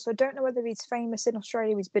before, so I don't know whether he's famous in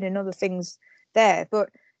Australia. He's been in other things there, but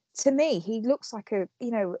to me, he looks like a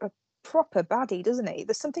proper baddie, doesn't he?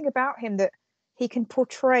 There's something about him that he can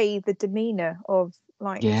portray the demeanor of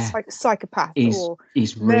like psychopath.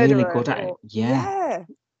 He's really good at it. Yeah.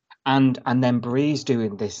 And then Bree's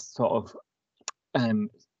doing this sort of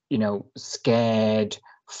scared,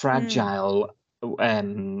 fragile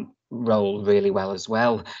role really well as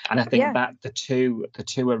well, and I think that the two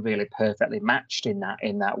are really perfectly matched in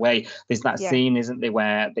that way. There's that scene, isn't there,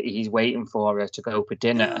 where he's waiting for her to go for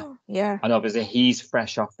dinner, and obviously he's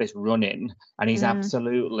fresh off this run-in, and he's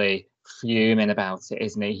absolutely fuming about it,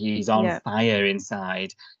 isn't he? He's on fire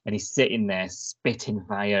inside, and he's sitting there spitting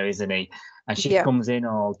fire, isn't he? And she comes in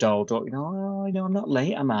all dolled up, I'm not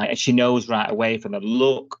late, am I? And she knows right away from the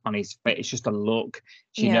look on his face. It's just a look.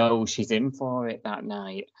 She knows she's in for it that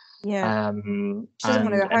night. Yeah. She doesn't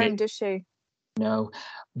want to go home, does she? No.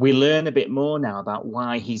 We learn a bit more now about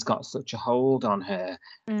why he's got such a hold on her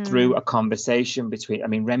through a conversation between. I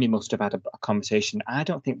mean, Remy must have had a conversation. I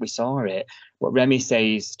don't think we saw it. What Remy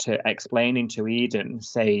says explaining to Eden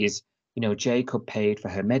says, Jacob paid for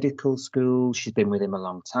her medical school. She's been with him a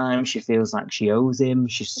long time. She feels like she owes him.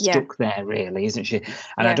 She's stuck there, really, isn't she?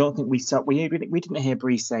 And I don't think we didn't hear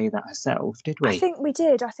Bree say that herself, did we? I think we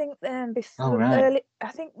did. I think before early. I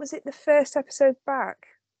think was it the first episode back,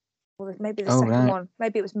 or maybe the second one.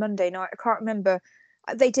 Maybe it was Monday night. I can't remember.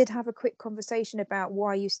 They did have a quick conversation about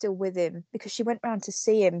why you're still with him, because she went round to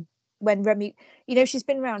see him when Remy, she's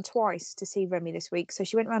been around twice to see Remy this week. So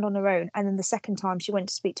she went round on her own, and then the second time she went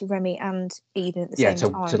to speak to Remy and Eden at the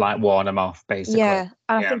same time. To like warn them off, basically. Yeah,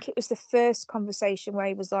 and I think it was the first conversation where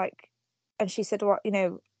he was like, and she said, "Well,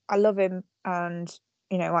 I love him, and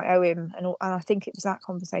I owe him," and I think it was that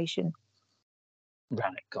conversation.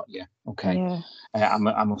 Right, got you. Okay,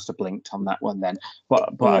 I must have blinked on that one then.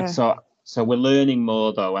 But so we're learning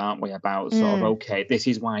more though, aren't we, about sort of this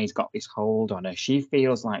is why he's got this hold on her. She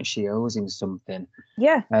feels like she owes him something.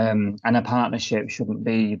 Yeah. And a partnership shouldn't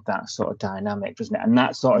be that sort of dynamic, doesn't it? And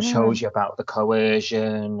that sort of shows you about the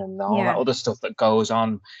coercion and all that other stuff that goes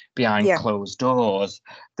on behind closed doors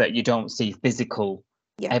that you don't see physical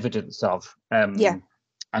evidence of.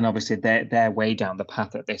 And obviously they're way down the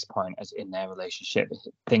path at this point as in their relationship.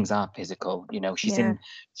 Things are physical,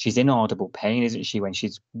 she's in audible pain, isn't she, when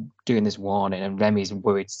she's doing this warning, and Remy's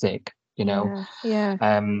worried sick, Yeah.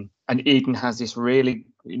 And Eden has this really,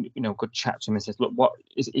 good chat to him and says, look,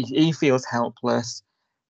 he feels helpless.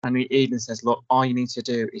 And Eden says, look, all you need to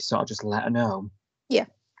do is sort of just let her know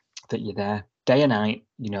that you're there day and night,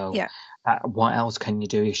 what else can you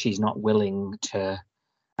do if she's not willing to?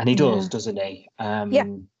 And he does, doesn't he?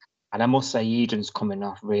 And I must say, Eden's coming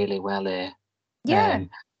off really well here. Yeah.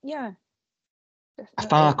 A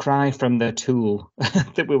far cry from the tool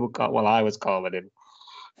that I was calling him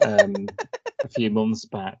a few months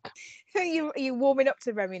back. Are you warming up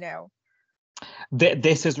to Remy now?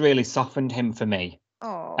 This has really softened him for me.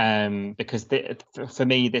 Oh. Because for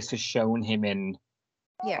me, this has shown him in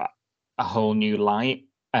a whole new light.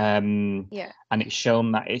 And it's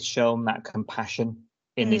shown that compassion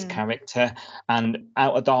in his character, and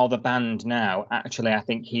out of all the band now, actually I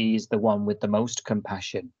think he's the one with the most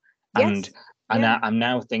compassion. And I'm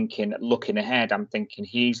now thinking, looking ahead, I'm thinking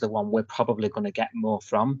he's the one we're probably going to get more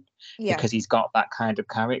from, because he's got that kind of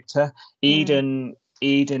character. Eden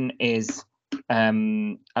is a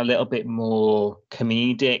little bit more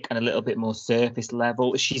comedic and a little bit more surface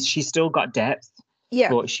level. She's still got depth,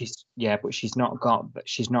 but she's not.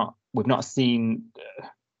 We've not seen.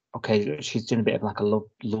 She's doing a bit of like a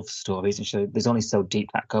love story, isn't she? There's only so deep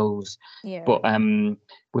that goes. Yeah. But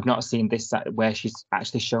we've not seen this where she's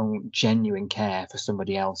actually shown genuine care for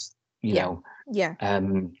somebody else, know. Yeah.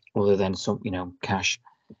 Other than some, Cash.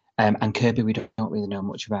 And Kirby, we don't really know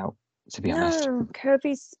much about, to be honest. No,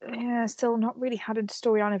 Kirby's still not really had a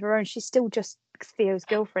storyline of her own. She's still just Theo's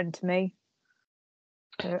girlfriend to me.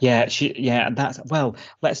 Let's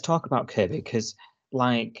talk about Kirby, because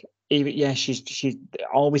she's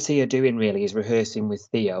all we see her doing really is rehearsing with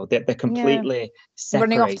Theo. They're completely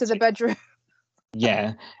separated. Running off to the bedroom.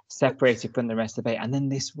 Separated from the rest of it. And then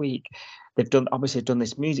this week they've done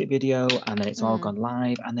this music video, and then it's all gone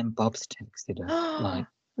live, and then Bob's texted her.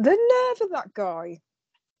 The nerve of that guy.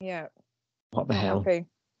 Yeah. What the hell?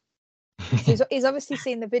 He's obviously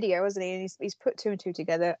seen the video, hasn't he? And he's put two and two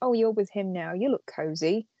together. Oh, you're with him now. You look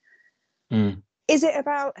cozy. Is it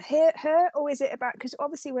about her, or is it about, because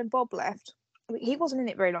obviously when Bob left, he wasn't in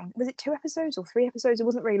it very long. Was it 2 episodes or 3 episodes? It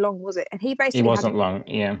wasn't very long, was it? And he wasn't long.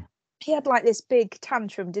 Yeah. He had like this big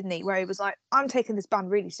tantrum, didn't he? Where he was like, "I'm taking this band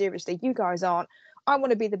really seriously. You guys aren't. I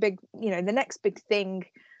want to be the big, the next big thing.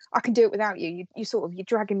 I can do it without you. You're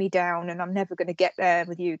dragging me down, and I'm never going to get there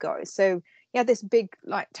with you guys." So he had this big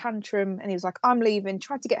like tantrum, and he was like, "I'm leaving."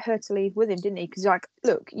 Tried to get her to leave with him, didn't he? Because like,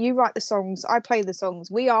 look, you write the songs, I play the songs.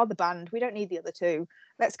 We are the band. We don't need the other two.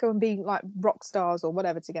 Let's go and be like rock stars or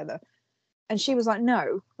whatever together. And she was like,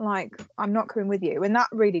 "No, like I'm not coming with you." And that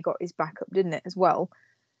really got his back up, didn't it, as well?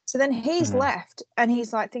 So then he's left, and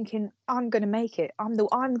he's like thinking, "I'm going to make it. I'm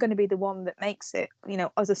going to be the one that makes it,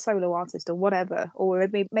 as a solo artist or whatever." Or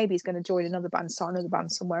maybe he's going to join another band, start another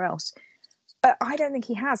band somewhere else. But I don't think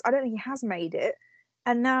he has. I don't think he has made it.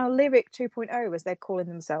 And now Lyric 2.0, as they're calling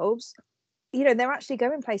themselves, they're actually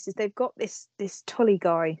going places. They've got this Tully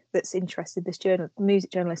guy that's interested, this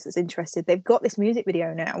music journalist that's interested. They've got this music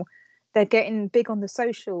video now. They're getting big on the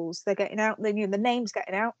socials. They're getting out. The name's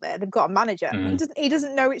getting out there. They've got a manager. He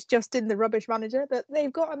doesn't know it's Justin, the rubbish manager, but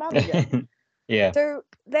they've got a manager. Yeah. So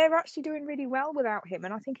they're actually doing really well without him,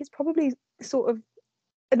 and I think it's probably sort of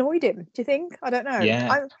annoyed him. Do you think? I don't know.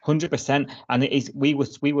 Yeah, 100%. And it is. We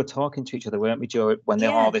were talking to each other, weren't we, Joe, when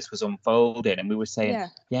all this was unfolding, and we were saying,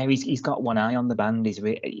 he's got one eye on the band. He's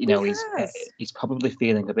he's probably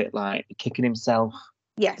feeling a bit like kicking himself.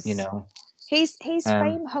 Yes. He's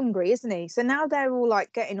fame hungry, isn't he? So now they're all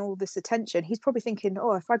like getting all this attention. He's probably thinking,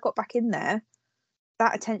 oh, if I got back in there,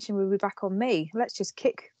 that attention will be back on me. Let's just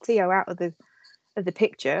kick Theo out of the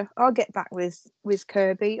picture. I'll get back with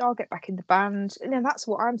Kirby. I'll get back in the band. That's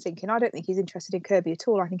what I'm thinking. I don't think he's interested in Kirby at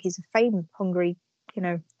all. I think he's a fame hungry,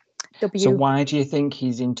 So why do you think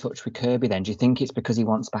he's in touch with Kirby then? Do you think it's because he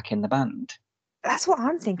wants back in the band? That's what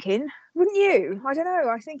I'm thinking. Wouldn't you? I don't know.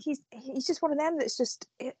 I think he's just one of them that's just,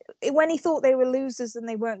 when he thought they were losers and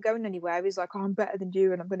they weren't going anywhere, he's like, oh, I'm better than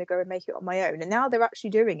you and I'm going to go and make it on my own. And now they're actually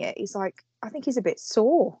doing it. He's like, I think he's a bit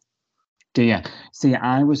sore. Do you? See,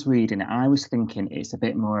 I was reading it. I was thinking it's a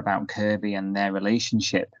bit more about Kirby and their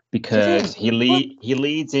relationship, because he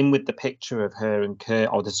leads in with the picture of her and Kirby,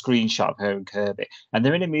 or the screenshot of her and Kirby, and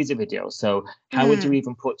they're in a music video. So how would you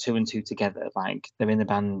even put two and two together? Like, they're in the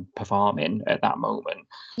band performing at that moment.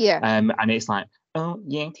 Yeah. And it's like, oh,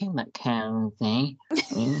 you think that Kirby?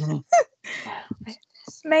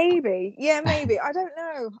 Maybe. Yeah, maybe. I don't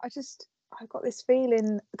know. I got this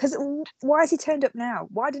feeling, because why has he turned up now?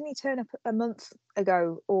 Why didn't he turn up a month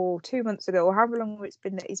ago or 2 months ago, or however long it's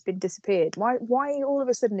been that he's been disappeared? Why all of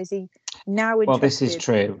a sudden is he now interested? Well, this is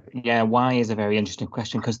true. Yeah, why is a very interesting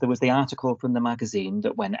question, because there was the article from the magazine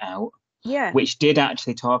that went out, which did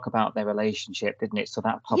actually talk about their relationship, didn't it? So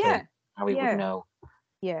that probably how he would know.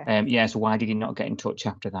 Yeah. So why did he not get in touch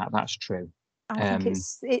after that? That's true. I think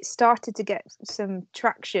it started to get some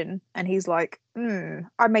traction, and he's like,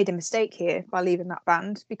 I made a mistake here by leaving that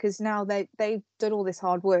band, because now they've done all this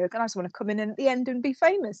hard work and I just want to come in and at the end and be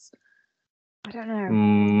famous. I don't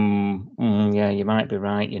know. Yeah, you might be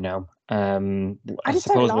right, I just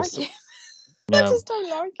don't like it. No. I just don't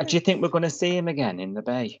like it. Do you think we're going to see him again in the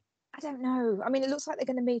Bay? I don't know. I mean, it looks like they're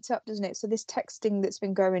going to meet up, doesn't it? So this texting that's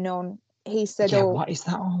been going on, he said, what is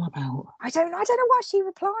that all about? I don't know why she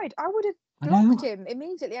replied. I would have blocked him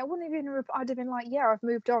immediately. I wouldn't even I'd have been like, yeah, I've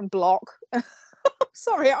moved on, block.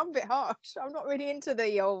 Sorry, I'm a bit harsh. I'm not really into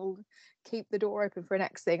the old keep the door open for an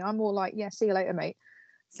ex thing. I'm more like, yeah, see you later, mate.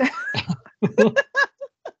 So I don't know.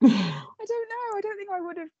 I don't think I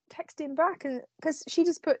would have texted him back, and because she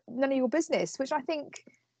just put none of your business, which I think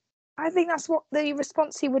that's what the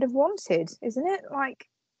response he would have wanted, isn't it? Like,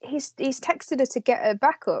 he's texted her to get her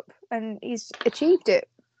back up, and he's achieved it.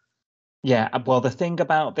 Yeah, well, the thing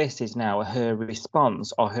about this is now her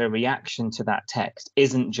response or her reaction to that text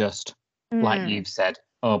isn't just like you've said,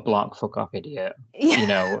 oh, block, fuck off, idiot.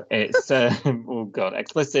 Yeah. It's oh god,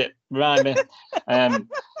 explicit rhyming.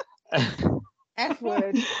 F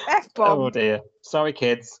word, F-bomb. Oh dear, sorry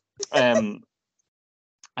kids. And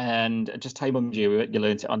just tell your mum you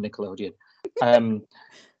learned it on Nickelodeon.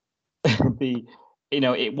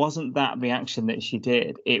 It wasn't that reaction that she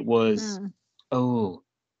did. It was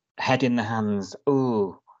head in the hands.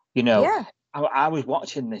 I was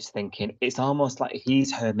watching this thinking it's almost like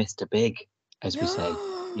he's her Mr. Big, as we say.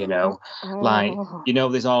 Like,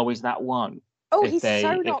 there's always that one. Oh, he's so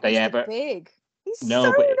not Mr. Big. He's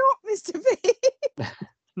not Mr. Big.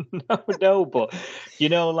 No, but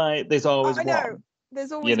like there's always one. I know.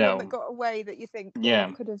 There's always one that got away that you think,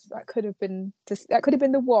 that could have been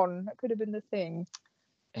the one. That could have been the thing.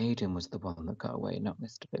 Aiden was the one that got away, not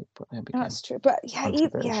Mr. Big. But that's true. But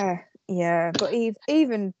yeah. But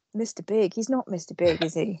even Mr. Big, he's not Mr. Big,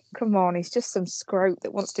 is he? Come on, he's just some scrote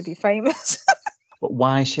that wants to be famous. But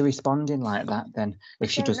why is she responding like that then, if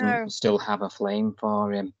she doesn't still have a flame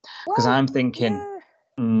for him? Because I'm thinking,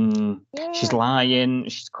 she's lying,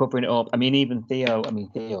 she's covering it up. I mean, even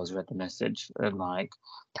Theo's read the message, and like,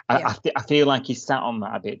 I feel like he sat on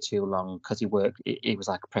that a bit too long, because he was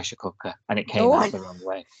like a pressure cooker, and it came out the wrong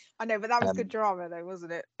way. I know, but that was good drama though,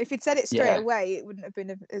 wasn't it? If he'd said it straight away, it wouldn't have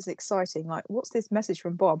been as exciting. Like, what's this message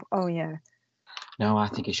from Bob? Oh yeah. No, I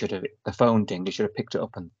think he should have. The phone dinged. He should have picked it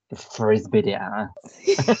up and frisbeed it at her.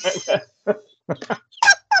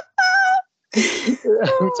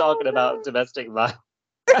 I'm talking about domestic violence.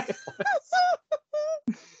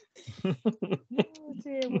 Oh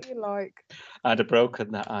dear, what you like? I'd have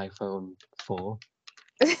broken that iPhone 4.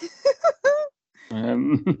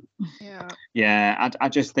 I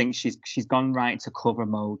just think she's gone right to cover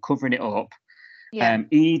mode, covering it up. Yeah.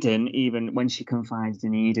 Eden, even when she confides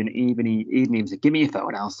in Eden, Eden said, "Give me your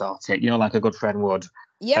phone, I'll sort it." Like a good friend would.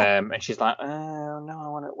 Yeah. And she's like, "Oh no, I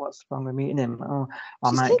want it. What's wrong with meeting him? Oh,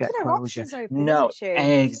 she's I might get her closure." options open, No, isn't she?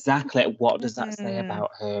 exactly. What does that say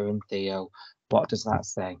about her and Theo? What does that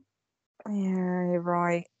say? Yeah, you're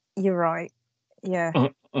right. You're right. Yeah.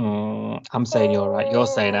 I'm saying you're right. You're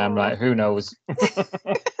saying I'm right. Who knows?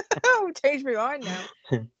 Oh, change my mind now.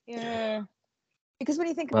 Yeah. Because when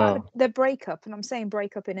you think about the breakup, and I'm saying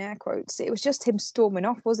breakup in air quotes, it was just him storming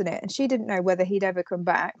off, wasn't it? And she didn't know whether he'd ever come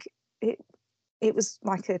back. It was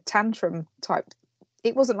like a tantrum type.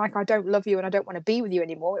 It wasn't like, I don't love you and I don't want to be with you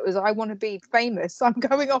anymore. It was, I want to be famous. I'm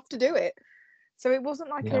going off to do it. So it wasn't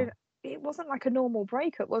like a normal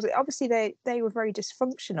breakup, was it? Obviously they were very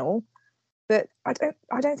dysfunctional, but I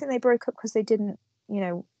don't think they broke up because they didn't,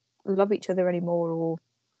 love each other anymore, or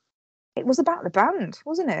it was about the band,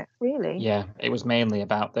 wasn't it? Really? Yeah, it was mainly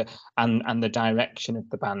about the direction of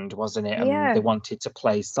the band, wasn't it? Yeah. And they wanted to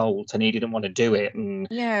play Salt, and he didn't want to do it, and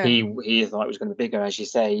he thought it was going to be bigger, as you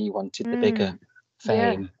say. He wanted the bigger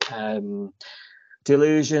fame.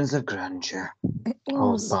 Delusions of grandeur.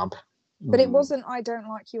 Oh, Bob. But it wasn't, I don't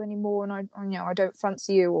like you anymore, and I don't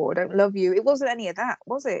fancy you, or I don't love you. It wasn't any of that,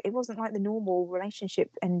 was it? It wasn't like the normal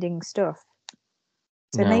relationship ending stuff.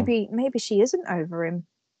 So maybe she isn't over him.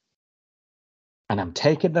 And I'm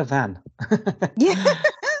taking the van.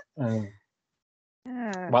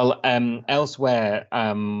 Well, elsewhere,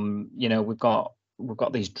 we've got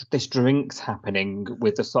this drinks happening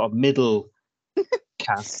with the sort of middle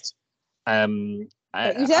cast. Don't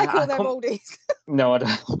you dare call them oldies. No, I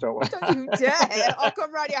don't. Don't you dare! I'll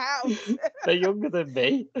come round your house. They're younger than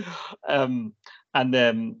me, and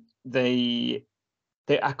they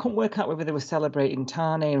I couldn't work out whether they were celebrating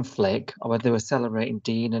Tane and Flick or whether they were celebrating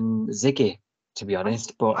Dean and Ziggy, to be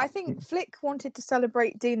honest. But I think Flick wanted to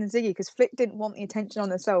celebrate Dean and Ziggy because Flick didn't want the attention on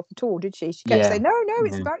herself at all, did she? She kept saying, no,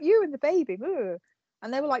 it's about you and the baby. Ugh.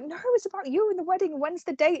 And they were like, no, it's about you and the wedding. When's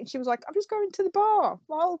the date? And she was like, I'm just going to the bar.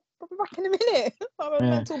 Well, I'll be back in a minute. I had a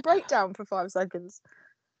mental breakdown for 5 seconds.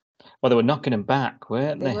 Well, they were knocking them back,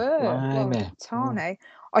 weren't they? They were. Well, Tane.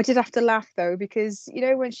 I did have to laugh, though, because,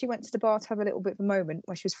 when she went to the bar to have a little bit of a moment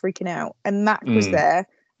where she was freaking out, and Mac was there,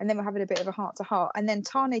 and then we're having a bit of a heart-to-heart, and then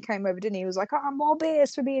Tane came over, didn't he? He was like, more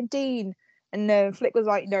beers for me and Dean. And Flick was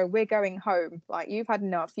like, no, we're going home. Like, you've had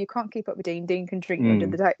enough. You can't keep up with Dean. Dean can drink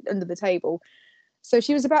under the table. So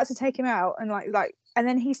she was about to take him out, and and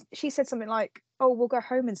then she said something like, "Oh, we'll go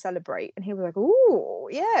home and celebrate." And he was like, "Ooh,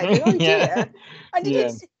 yeah, good idea." And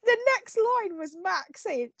the next line was Mac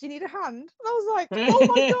saying, "Do you need a hand?" And I was like, "Oh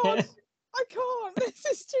my god, I can't. This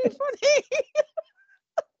is too funny."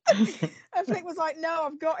 And Flick was like, "No,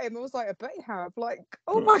 I've got him." I was like, "I bet you have." Like,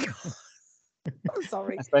 oh my god. I'm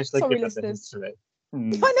sorry. Especially given the history.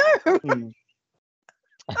 I know.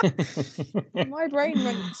 My brain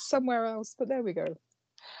went somewhere else, but there we go.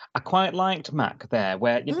 I quite liked Mac there,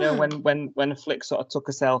 where when Flick sort of took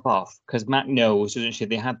herself off, because Mac knows, doesn't she?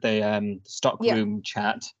 They had the stockroom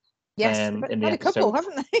chat. Yes, in the had a couple,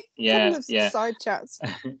 haven't they? Yeah, side chats.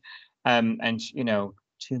 And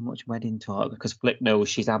too much wedding talk, because Flick knows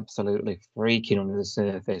she's absolutely freaking under the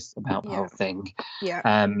surface about the whole thing. Yeah.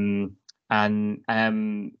 And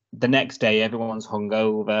the next day everyone's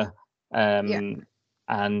hungover.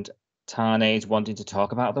 And Tane's wanting to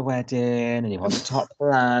talk about the wedding, and he wants to talk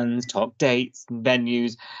plans, talk dates and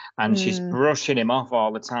venues, and she's brushing him off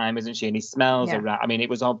all the time, isn't she? And he smells a rat. I mean, it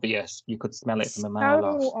was obvious. You could smell it from a mile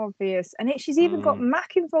off. So obvious. And she's even got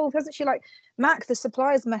Mac involved, hasn't she? Like, Mac, the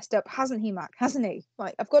supplier's messed up, hasn't he, Mac? Hasn't he?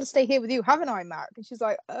 Like, I've got to stay here with you, haven't I, Mac? And she's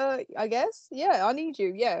like, I guess. Yeah, I need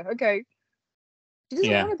you. Yeah, okay. She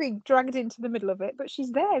doesn't want to be dragged into the middle of it, but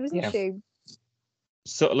she's there, isn't she?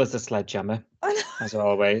 Subtle as a sledgehammer, as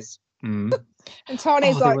always. And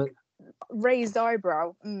Tane's raised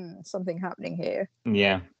eyebrow. Something happening here.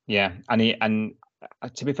 Yeah. And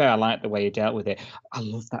to be fair, I like the way he dealt with it. I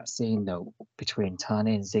love that scene though between Tane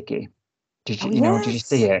and Ziggy. Did you did you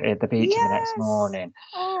see it at the beach the next morning?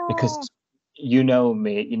 Because you know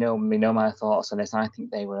me, know my thoughts on this. I think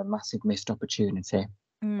they were a massive missed opportunity.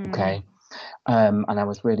 Okay. And I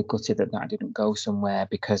was really gutted that didn't go somewhere,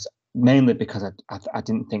 mainly because I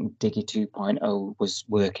didn't think Diggy 2.0 was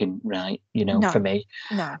working right, for me.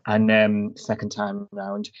 No. And second time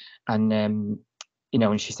round, and and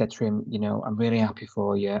she said to him, I'm really happy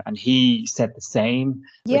for you, and he said the same,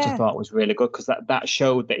 which I thought was really good, because that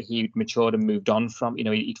showed that he'd matured and moved on from,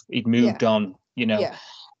 he'd moved on,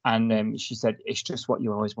 And she said, it's just what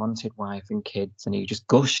you always wanted, wife and kids, and he just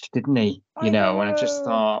gushed, didn't he? And I just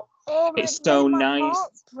thought, Oh, it's it so made my nice.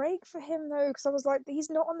 heart break for him though, because I was like, he's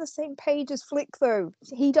not on the same page as Flick though.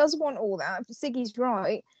 He does want all that. Ziggy's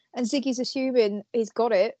right, and Ziggy's assuming he's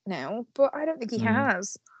got it now, but I don't think he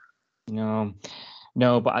has. No,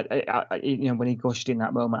 but I, you know, when he gushed in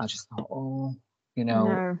that moment, I just thought, oh, you know,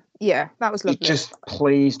 no. Yeah, that was lovely. Just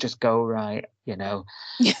please, just go right, you know.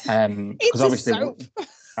 It's obviously, soap.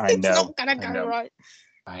 I know, it's not gonna go right.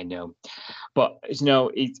 I know, but you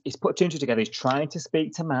know, he's put two and two together. He's trying to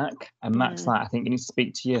speak to Mac, and Mac's like, I think you need to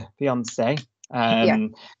speak to your fiance.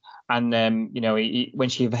 And you know, when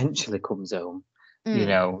she eventually comes home, you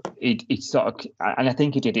know, he sort of, and I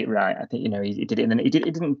think he did it right. I think, you know, he did it, and then he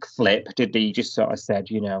didn't flip, did he? He just sort of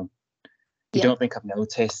said, you know, you don't think I've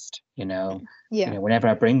noticed, you know, whenever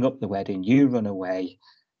I bring up the wedding, you run away.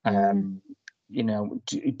 You know,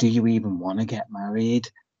 do you even want to get married?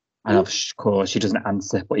 And of course, she doesn't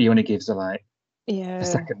answer, but he only gives her like a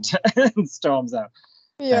second and storms out.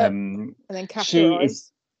 And then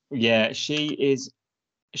capitalize.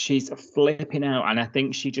 She's flipping out, and I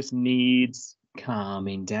think she just needs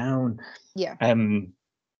calming down.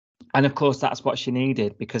 And of course, that's what she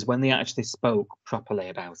needed, because when they actually spoke properly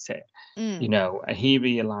about it, you know, he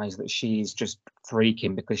realised that she's just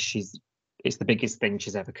freaking because it's the biggest thing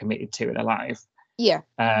she's ever committed to in her life.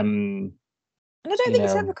 And I don't think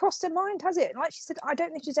it's ever crossed her mind, has it? Like she said, I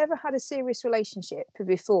don't think she's ever had a serious relationship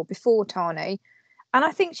before Tane. And I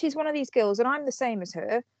think she's one of these girls, and I'm the same as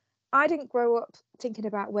her. I didn't grow up thinking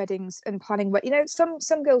about weddings and planning. You know,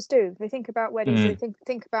 some girls do. They think about weddings, they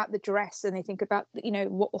think about the dress, and they think about, you know,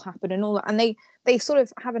 what will happen and all that. And they sort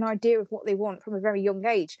of have an idea of what they want from a very young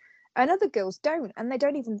age. And other girls don't, and they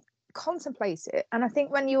don't even contemplate it. And I think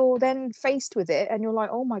when you're then faced with it and you're like,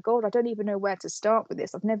 oh my God, I don't even know where to start with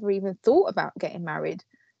this. I've never even thought about getting married.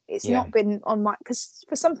 It's not been on my, because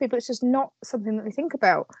for some people it's just not something that they think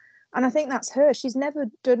about. And I think that's her. She's never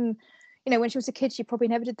done, you know, when she was a kid, she probably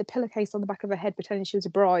never did the pillowcase on the back of her head pretending she was a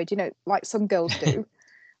bride, you know, like some girls do.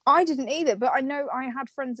 I didn't either, but I know I had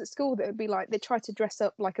friends at school that would be like, they try to dress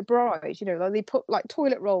up like a bride, you know, like they put like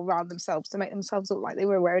toilet roll around themselves to make themselves look like they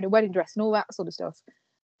were wearing a wedding dress and all that sort of stuff.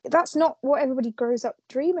 That's not what everybody grows up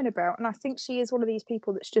dreaming about. And I think she is one of these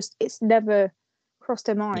people that's just, it's never crossed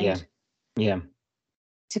her mind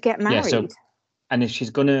to get married. And if she's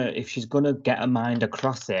gonna get her mind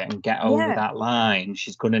across it and get over that line,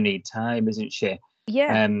 she's gonna need time, isn't she?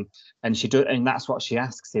 And she does, and that's what she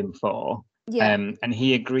asks him for. And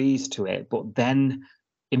he agrees to it, but then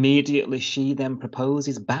immediately she then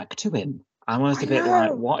proposes back to him. I was a bit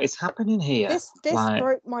like, what is happening here? This like,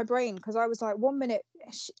 broke my brain, because I was like, 1 minute,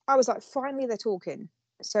 I was like, finally they're talking.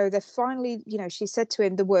 So they're finally, you know, she said to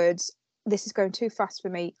him the words, this is going too fast for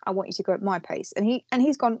me. I want you to go at my pace. And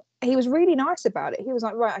he's gone, he was really nice about it. He was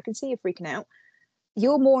like, right, I can see you freaking out.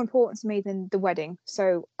 You're more important to me than the wedding.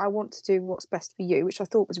 So I want to do what's best for you, which I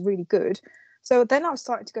thought was really good. So then I was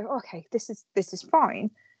starting to go, okay, this is fine.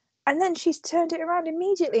 And then she's turned it around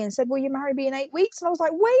immediately and said, will you marry me in 8 weeks? And I was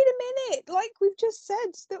like, wait a minute. Like, we've just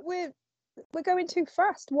said that we're going too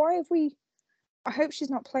fast. Why have we... I hope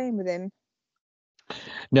she's not playing with him.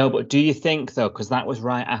 No, but do you think, though, because that was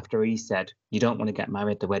right after he said, you don't want to get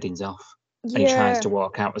married, the wedding's off. And he tries to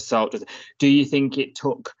walk out with Salt. Do you think it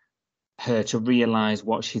took her to realise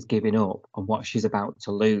what she's giving up and what she's about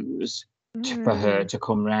to lose for her to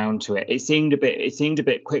come round to it? It seemed a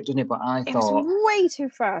bit quick, didn't it? But I thought it was way too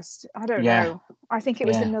fast. I don't know. I think it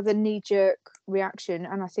was another knee-jerk reaction,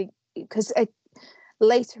 and I think because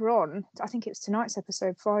later on, I think it was tonight's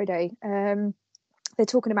episode, Friday, they're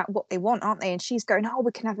talking about what they want, aren't they? And she's going, oh,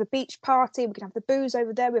 we can have a beach party, we can have the booze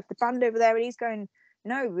over there, we have the band over there, and he's going,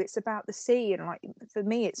 no, it's about the sea. And like, for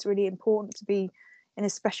me, it's really important to be in a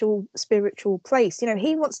special spiritual place. You know,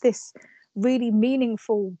 he wants this really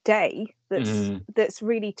meaningful day that's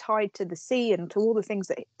really tied to the sea and to all the things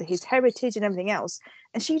that his heritage and everything else.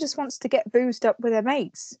 And she just wants to get boozed up with her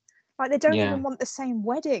mates. Like, they don't even want the same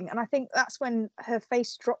wedding. And I think that's when her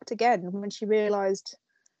face dropped again, when she realised,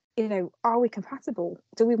 you know, are we compatible?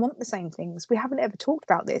 Do we want the same things? We haven't ever talked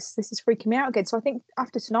about this. This is freaking me out again. So I think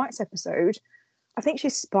after tonight's episode, I think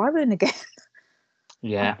she's spiraling again.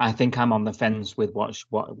 Yeah, I think I'm on the fence with what's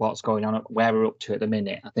going on, where we're up to at the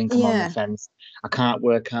minute. I think I'm on the fence. I can't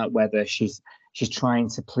work out whether she's trying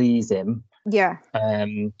to please him.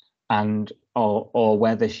 And or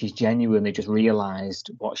whether she's genuinely just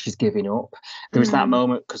realised what she's giving up. There was that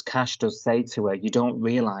moment, because Cash does say to her, you don't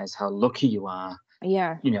realise how lucky you are.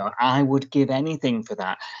 Yeah. You know, I would give anything for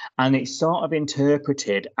that. And it's sort of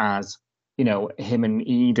interpreted as, you know, him and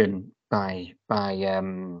Eden by I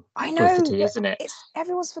know, Felicity, isn't it?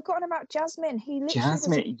 Everyone's forgotten about Jasmine. He literally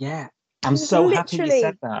Jasmine, I'm so happy you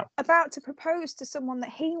said that. About to propose to someone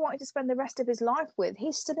that he wanted to spend the rest of his life with.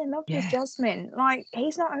 He's still in love with Jasmine. Like,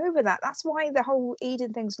 he's not over that. That's why the whole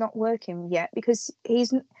Eden thing's not working yet, because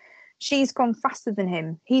she's gone faster than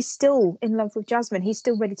him. He's still in love with Jasmine. He's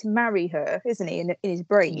still ready to marry her, isn't he, in his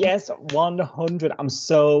brain? Yes, 100. I'm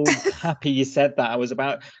so happy you said that. I was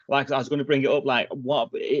going to bring it up, like,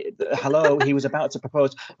 hello, he was about to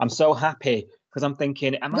propose. I'm so happy, because I'm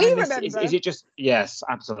thinking, is it just, yes,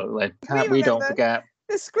 absolutely. We don't forget.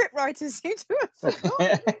 The script writers seem to have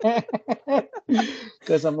forgotten.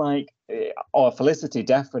 Because I'm like, Felicity,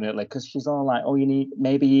 definitely, because she's all like,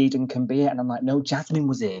 maybe Eden can be it. And I'm like, no, Jasmine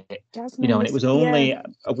was it. And it was only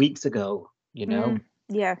a weeks ago, Yeah.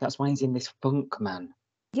 That's why he's in this funk, man.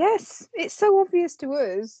 Yes, it's so obvious to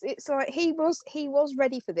us. It's like he was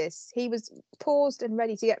ready for this. He was paused and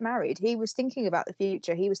ready to get married. He was thinking about the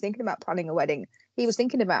future. He was thinking about planning a wedding. He was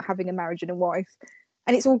thinking about having a marriage and a wife,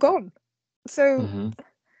 and it's all gone. So,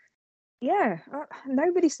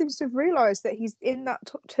 nobody seems to have realised that he's in that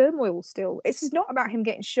turmoil still. This is not about him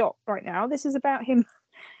getting shot right now. This is about him,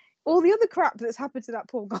 all the other crap that's happened to that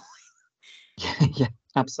poor guy. Yeah,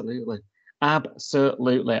 absolutely.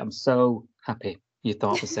 Absolutely. I'm so happy you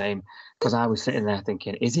thought the same, because I was sitting there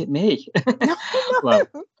thinking, is it me? No. Well,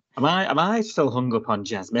 am I still hung up on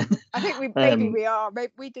Jasmine? I think we are.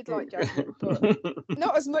 Maybe we did like Jasmine, but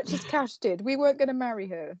not as much as Cash did. We weren't going to marry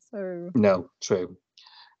her, so no, true.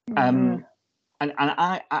 And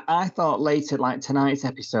I thought later, like tonight's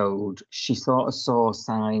episode, she sort of saw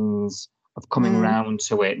signs of coming round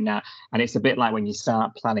to it now, and it's a bit like when you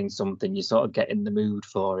start planning something, you sort of get in the mood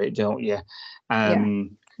for it, don't you?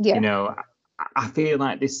 I feel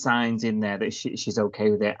like there's signs in there that she's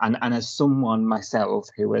okay with it, and as someone myself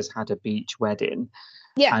who has had a beach wedding,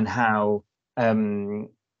 and how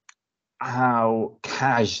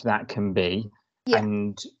cash that can be,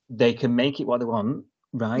 and they can make it what they want,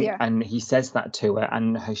 right? And he says that to her,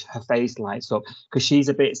 and her face lights up, because she gets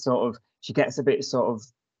a bit sort of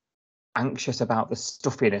anxious about the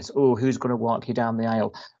stuffiness. Oh, who's going to walk you down the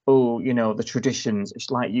aisle? Oh, the traditions.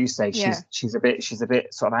 Like you say, she's a bit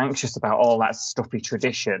sort of anxious about all that stuffy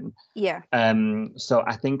tradition. So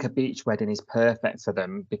I think a beach wedding is perfect for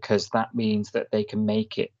them, because that means that they can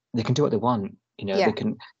make it. They can do what they want. They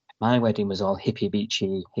can. My wedding was all hippie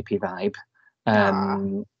vibe,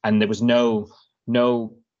 and there was no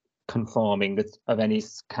conforming of any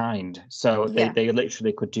kind. So they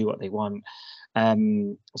literally could do what they want.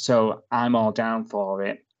 So I'm all down for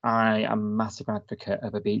it. I am a massive advocate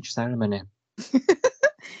of a beach ceremony.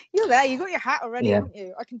 You're there. You got your hat already, haven't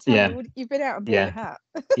you? I can tell you've been out and bought your hat.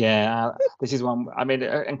 This is one. I mean,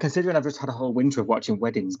 and considering I've just had a whole winter of watching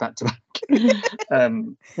weddings back to back, I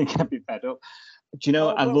think I'd be fed up. Do you know?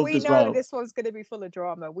 I loved as well. We know this one's going to be full of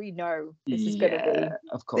drama. We know this is going to be.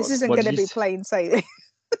 Of course, this isn't going to be plain sailing.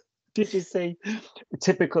 Did you see?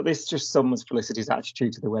 Typical. This is just someone's Felicity's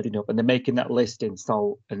attitude to the wedding up, and they're making that list in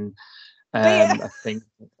salt and I think,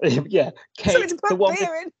 cake. The one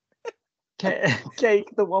cake,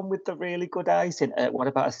 the one with the really good icing. What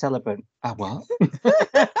about a celebrant? What?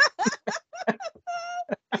 I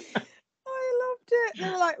loved it. They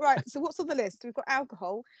were like, right. So what's on the list? We've got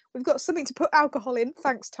alcohol. We've got something to put alcohol in.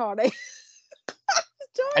 Thanks, Tani.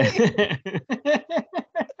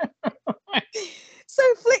 So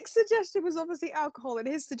Flick's suggestion was obviously alcohol, and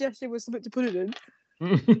his suggestion was something to put it in.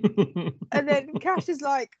 And then Cash is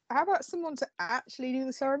like, how about someone to actually do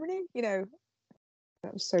the ceremony? That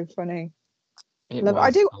was so funny.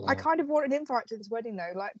 I kind of want an invite to this wedding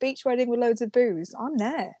though, like beach wedding with loads of booze. I'm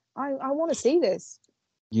there. I want to see this.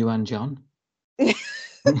 You and John? John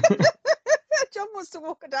wants to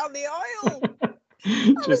walk her down the aisle.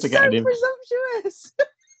 Just to get him. Presumptuous.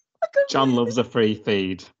 John loves a free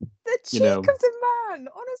feed. The cheek of the man.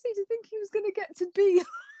 Honestly, to think he was going to get to be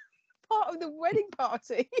part of the wedding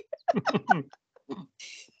party.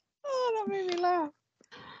 Oh, that made me laugh.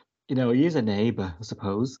 He is a neighbour, I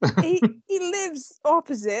suppose. he lives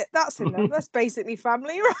opposite. That's enough. That's basically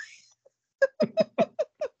family, right?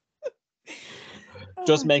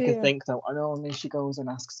 Just make her think though. And only she goes and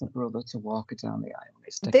asks her brother to walk her down the aisle.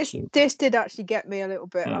 It's this did actually get me a little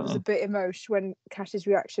bit. I was a bit emotional when Cash's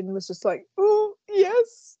reaction was just like, "Oh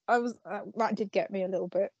yes." That did get me a little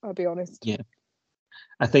bit. I'll be honest. Yeah,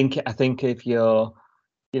 I think if you're,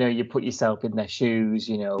 you put yourself in their shoes,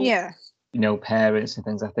 parents and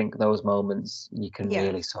things. I think those moments you can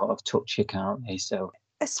really sort of touch you, can't you? So.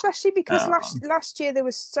 Especially because last year there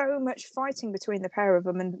was so much fighting between the pair of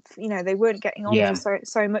them, and they weren't getting on for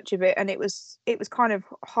so much of it, and it was kind of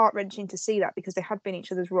heart-wrenching to see that, because they had been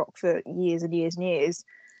each other's rock for years and years and years,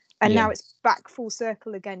 and now it's back full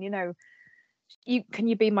circle again. can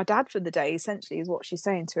you be my dad for the day, essentially, is what she's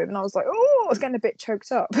saying to him. And I was like, oh, I was getting a bit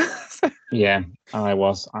choked up. Yeah, I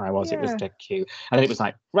was. Yeah. It was dead cute. And then it was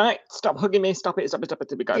like, right, stop hugging me, stop it,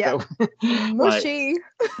 we gotta go. Mushy.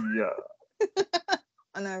 Yeah.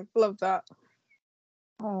 I know, love that.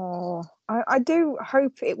 Oh, I do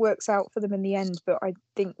hope it works out for them in the end, but I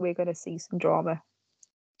think we're going to see some drama.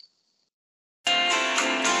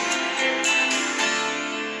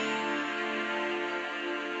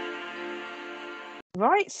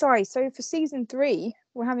 Right, sorry. So for season 3,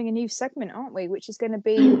 we're having a new segment, aren't we? Which is going to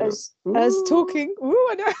be us talking. Ooh,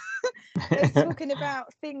 I know. Us talking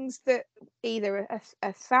about things that either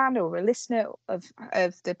a fan or a listener of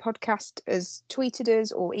the podcast has tweeted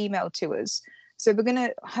us or emailed to us. So we're going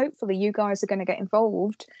to, hopefully you guys are going to get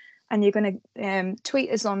involved, and you're going to tweet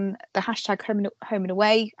us on the hashtag home and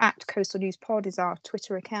away at Coastal News Pod is our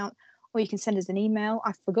Twitter account, or you can send us an email.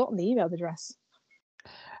 I've forgotten the email address.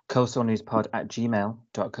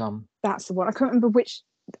 coastalnewspod@gmail.com. That's the one. I can't remember which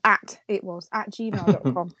it was at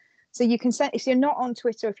gmail.com. So you can send, if you're not on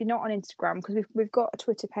Twitter, if you're not on Instagram, because we've got a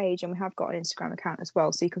Twitter page and we have got an Instagram account as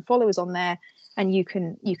well. So you can follow us on there, and you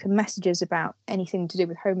can message us about anything to do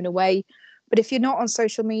with home and away. But if you're not on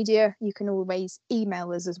social media, you can always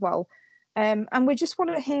email us as well. And we just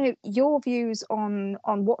want to hear your views on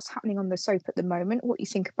what's happening on the soap at the moment, what you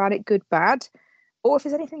think about it, good, bad, or if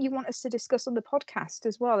there's anything you want us to discuss on the podcast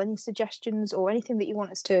as well, any suggestions or anything that you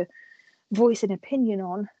want us to voice an opinion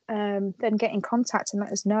on, then get in contact and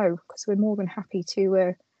let us know, because we're more than happy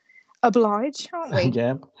to oblige, aren't we?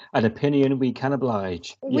 Yeah, an opinion we can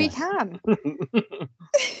oblige. We can.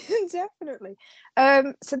 Definitely.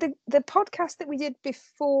 So the podcast that we did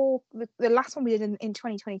before, the last one we did in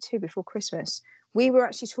 2022 before Christmas, we were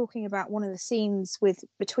actually talking about one of the scenes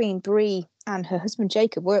between Bree and her husband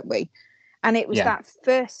Jacob, weren't we? And it was that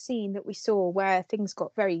first scene that we saw where things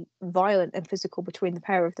got very violent and physical between the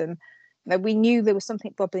pair of them. We knew there was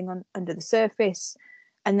something bubbling under the surface.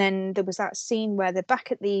 And then there was that scene where they're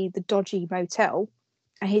back at the dodgy motel,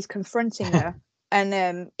 and he's confronting her.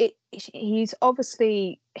 And he's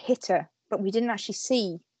obviously hit her, but we didn't actually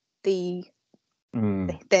see the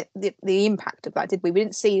impact of that, did we? We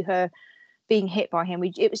didn't see her being hit by him.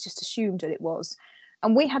 It was just assumed that it was.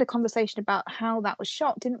 And we had a conversation about how that was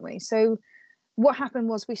shot, didn't we? So what happened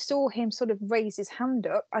was we saw him sort of raise his hand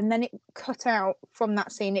up, and then it cut out from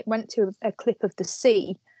that scene. It went to a clip of the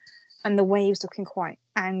sea and the waves looking quite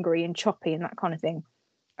angry and choppy and that kind of thing.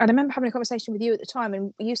 And I remember having a conversation with you at the time,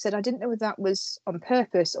 and you said, I didn't know whether that was on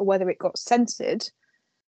purpose or whether it got censored.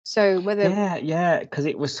 So whether because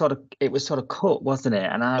it was sort of cut, wasn't it?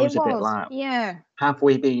 And I was a bit like, have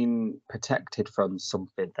we been protected from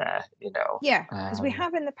something there? Yeah, because we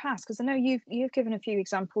have in the past. Because I know you've given a few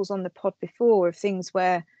examples on the pod before of things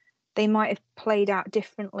where they might have played out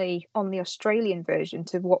differently on the Australian version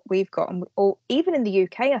to what we've got, or even in the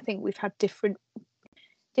UK. I think we've had different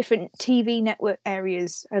TV network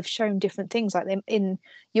areas have shown different things. Like in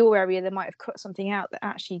your area, they might have cut something out that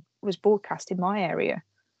actually was broadcast in my area.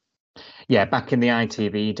 Yeah, back in the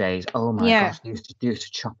ITV days, oh my gosh, used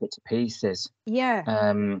to chop it to pieces. Yeah.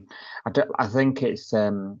 I think it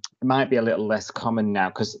might be a little less common now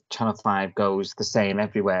because Channel 5 goes the same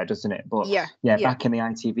everywhere, doesn't it? But back in the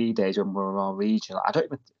ITV days when we were all regional, I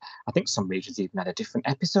think some regions even had a different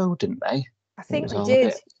episode, didn't they? I think they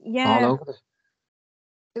did. Yeah. All over.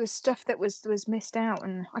 There was stuff that was missed out,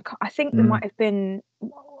 and I think there might have been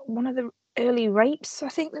one of the early rapes. I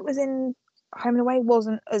think that was in Home and Away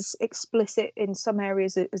wasn't as explicit in some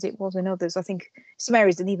areas as it was in others. I think some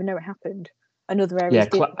areas didn't even know it happened, and other areas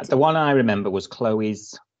did. The one I remember was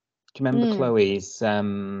Chloe's. Do you remember Chloe's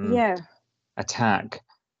attack?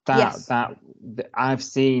 That I've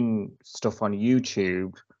seen stuff on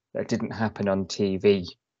YouTube that didn't happen on TV.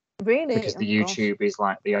 Really? Because the YouTube is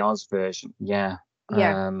like the Oz version. Yeah.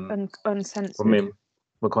 Yeah. Uncensored. I mean,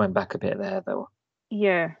 we're going back a bit there though.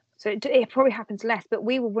 Yeah. So it probably happens less, but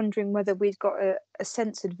we were wondering whether we'd got a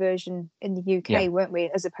censored version in the UK, weren't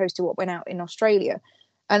we, as opposed to what went out in Australia.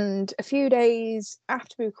 And a few days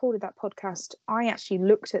after we recorded that podcast, I actually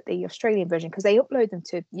looked at the Australian version because they upload them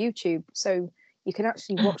to YouTube. So you can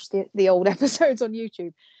actually watch the old episodes on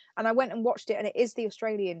YouTube. And I went and watched it, and it is the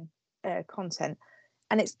Australian content.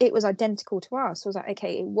 And it was identical to ours. So I was like,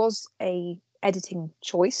 okay, it was a editing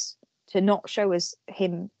choice to not show us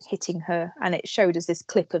him hitting her, and it showed us this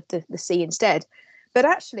clip of the sea instead. But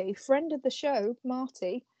actually, friend of the show,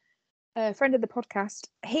 Marty, friend of the podcast,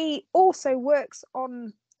 he also works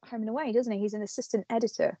on Home and Away, doesn't he? He's an assistant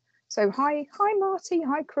editor. So hi Marty,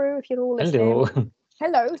 hi crew, if you're all listening.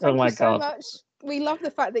 Hello, thank you so much. We love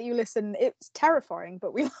the fact that you listen. It's terrifying,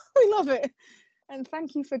 but we love it. And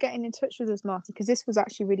thank you for getting in touch with us, Marty, because this was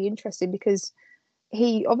actually really interesting, because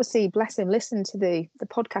he obviously, bless him, listened to the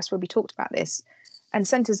podcast where we talked about this and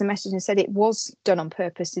sent us a message and said it was done on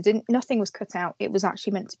purpose. Nothing was cut out. It was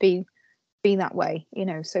actually meant to be that way,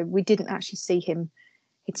 so we didn't actually see him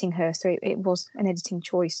hitting her. So it was an editing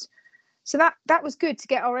choice. So that was good to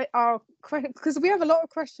get our because we have a lot of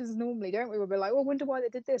questions normally, don't we? We'll be like, oh, I wonder why they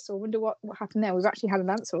did this, or wonder what happened there. We've actually had an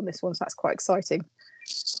answer on this one, so that's quite exciting.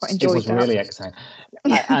 Quite enjoyed that. It was really exciting.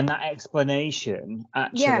 And that explanation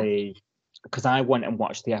actually, because I went and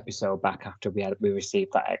watched the episode back after we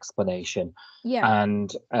received that explanation. Yeah.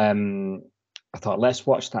 And I thought, let's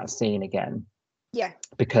watch that scene again. Yeah.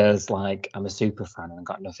 Because I'm a super fan and I've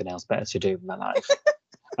got nothing else better to do in my life.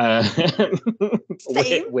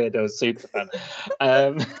 Weirdo super fan.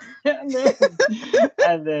 And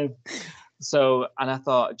I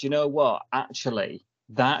thought, do you know what? Actually,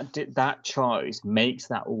 that choice makes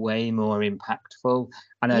that way more impactful,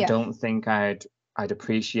 and I don't think I'd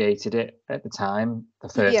appreciated it at the time, the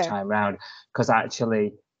first time round, because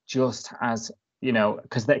actually, just as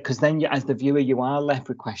because then as the viewer, you are left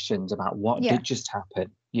with questions about what did just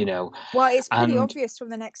happen. Well, it's pretty obvious from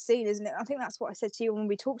the next scene, isn't it? I think that's what I said to you when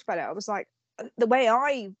we talked about it. I was like, the way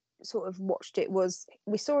I sort of watched it was,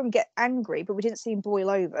 we saw him get angry, but we didn't see him boil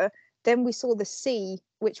over. Then we saw the sea,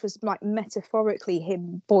 which was like metaphorically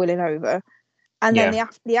him boiling over. And then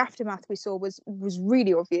the aftermath we saw was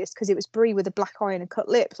really obvious, because it was Bree with a black eye and a cut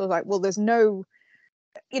lip. So I was like, well, there's no,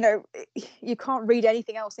 you can't read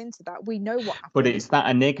anything else into that. We know what happened. But it's that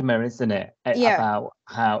enigma, isn't it? About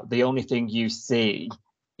how the only thing you see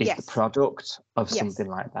is the product of something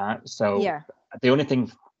like that. So the only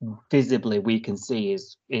thing visibly we can see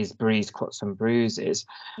is Bree's cuts and bruises.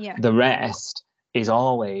 The rest is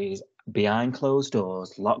always behind closed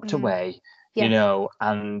doors, locked away,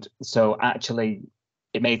 and so actually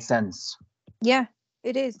it made sense. Yeah,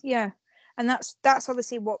 it is. Yeah. And that's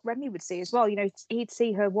obviously what Remy would see as well. He'd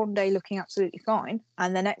see her one day looking absolutely fine,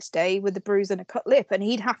 and the next day with the bruise and a cut lip, and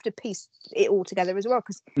he'd have to piece it all together as well,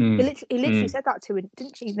 because he literally said that to her,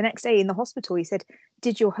 didn't she? The next day in the hospital, he said,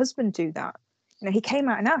 "Did your husband do that?" He came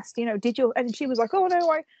out and asked, "Did your?" And she was like, "Oh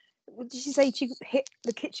no, did she say she hit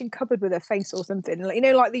the kitchen cupboard with her face or something?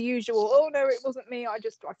 Like the usual. Oh no, it wasn't me. I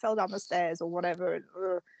fell down the stairs or whatever."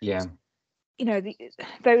 And,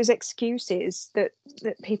 those excuses that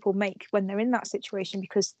people make when they're in that situation,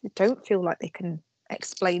 because they don't feel like they can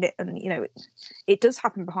explain it, and it does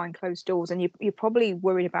happen behind closed doors, and you're probably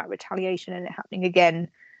worried about retaliation and it happening again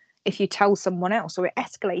if you tell someone else, or it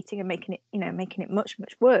escalating and making it much,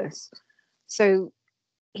 much worse. So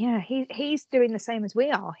he's doing the same as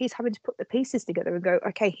we are. He's having to put the pieces together and go,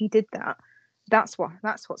 okay, he did that. That's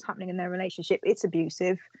what's happening in their relationship. It's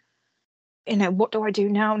abusive. What do I do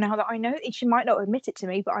now that I know? She might not admit it to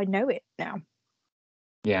me, but I know it now.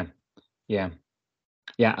 Yeah.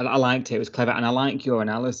 I liked it. It was clever, and I like your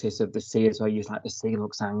analysis of the sea as well. You like, the sea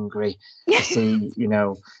looks angry. The sea,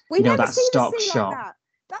 that stop shot. Like that.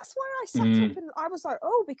 That's why I sat up and I was like,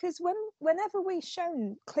 oh, because whenever we've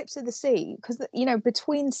shown clips of the sea, because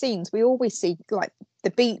between scenes we always see like the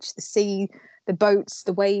beach, the sea, the boats,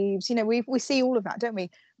 the waves. We see all of that, don't we?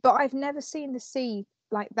 But I've never seen the sea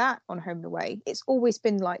like that on Home and Away. It's always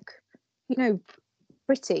been like,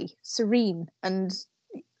 pretty, serene and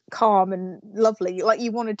calm and lovely, like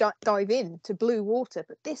you want to dive in to blue water,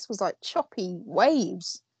 but this was like choppy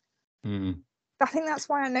waves. I think that's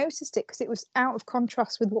why I noticed it, because it was out of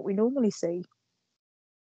contrast with what we normally see.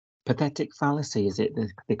 Pathetic fallacy, is it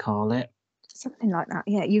they call it? Something like that.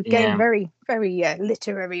 Yeah, you get very, very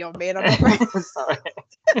literary on me, and I'm not very... Sorry.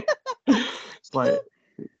 It's like,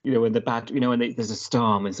 when there's a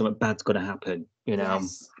storm and something bad's going to happen,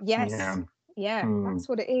 Yes. Yeah, that's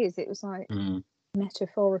what it is. It was like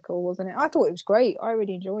metaphorical, wasn't it? I thought it was great. I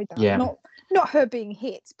really enjoyed that. Yeah. Not her being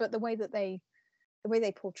hit, but the way they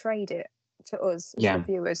portrayed it to us as the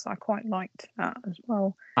viewers. I quite liked that as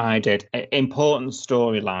well. I did. Important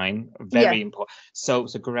storyline, very important. So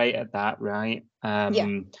great at that, right?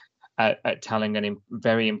 At telling a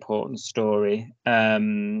very important story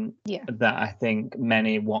that I think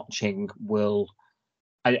many watching will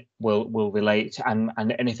relate, and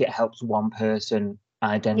if it helps one person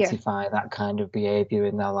identify that kind of behavior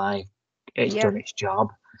in their life, it's done its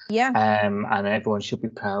job. And everyone should be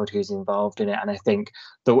proud who's involved in it. And I think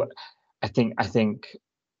I think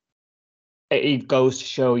it goes to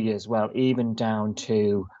show you as well, even down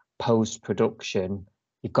to post-production,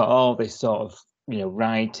 you've got all this sort of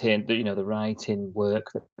writing, the writing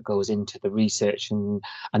work that goes into the research and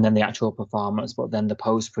then the actual performance, but then the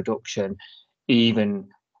post-production, even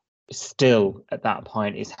still at that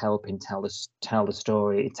point is helping tell the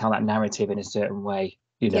story, tell that narrative in a certain way,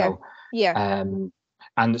 you know.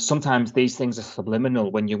 And sometimes these things are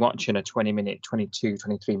subliminal when you're watching a 20-minute, 22,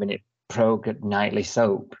 23-minute program nightly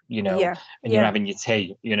soap, you know, and you're having your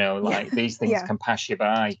tea, you know, like these things can pass you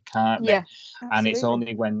by, can't they? And it's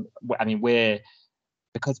only when, I mean,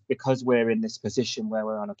 because we're in this position where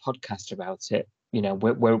we're on a podcast about it, you know,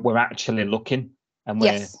 we're actually looking and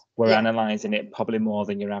we're analysing it probably more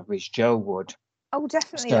than your average Joe would. Oh,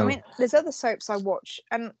 definitely. I mean, there's other soaps I watch,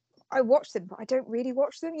 and I watch them, but I don't really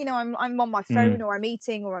watch them. You know, I'm on my phone, or I'm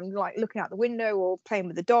eating, or I'm like looking out the window, or playing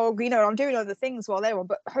with the dog. You know, I'm doing other things while they're on.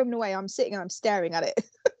 But Home and Away, I'm sitting and I'm staring at it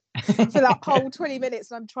for that whole 20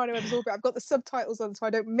 minutes, and I'm trying to absorb it. I've got the subtitles on so I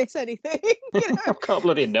don't miss anything. You know? I've got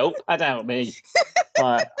bloody notepad out me.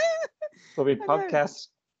 Like, for my podcast,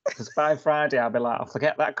 because by Friday I'll be like, I'll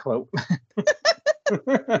forget that quote.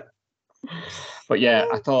 But yeah,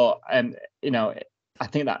 I thought, you know, I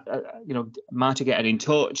think that, you know, Marty getting in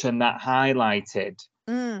touch and that highlighted,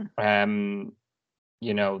 you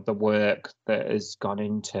know, the work that has gone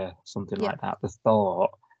into something like that, the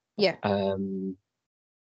thought.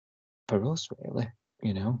 For us, really,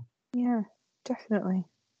 you know. Yeah, definitely.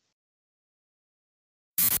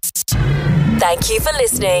 Thank you for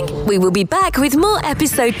listening. We will be back with more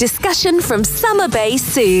episode discussion from Summer Bay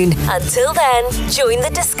soon. Until then, join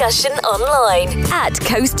the discussion online at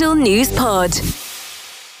Coastal News Pod.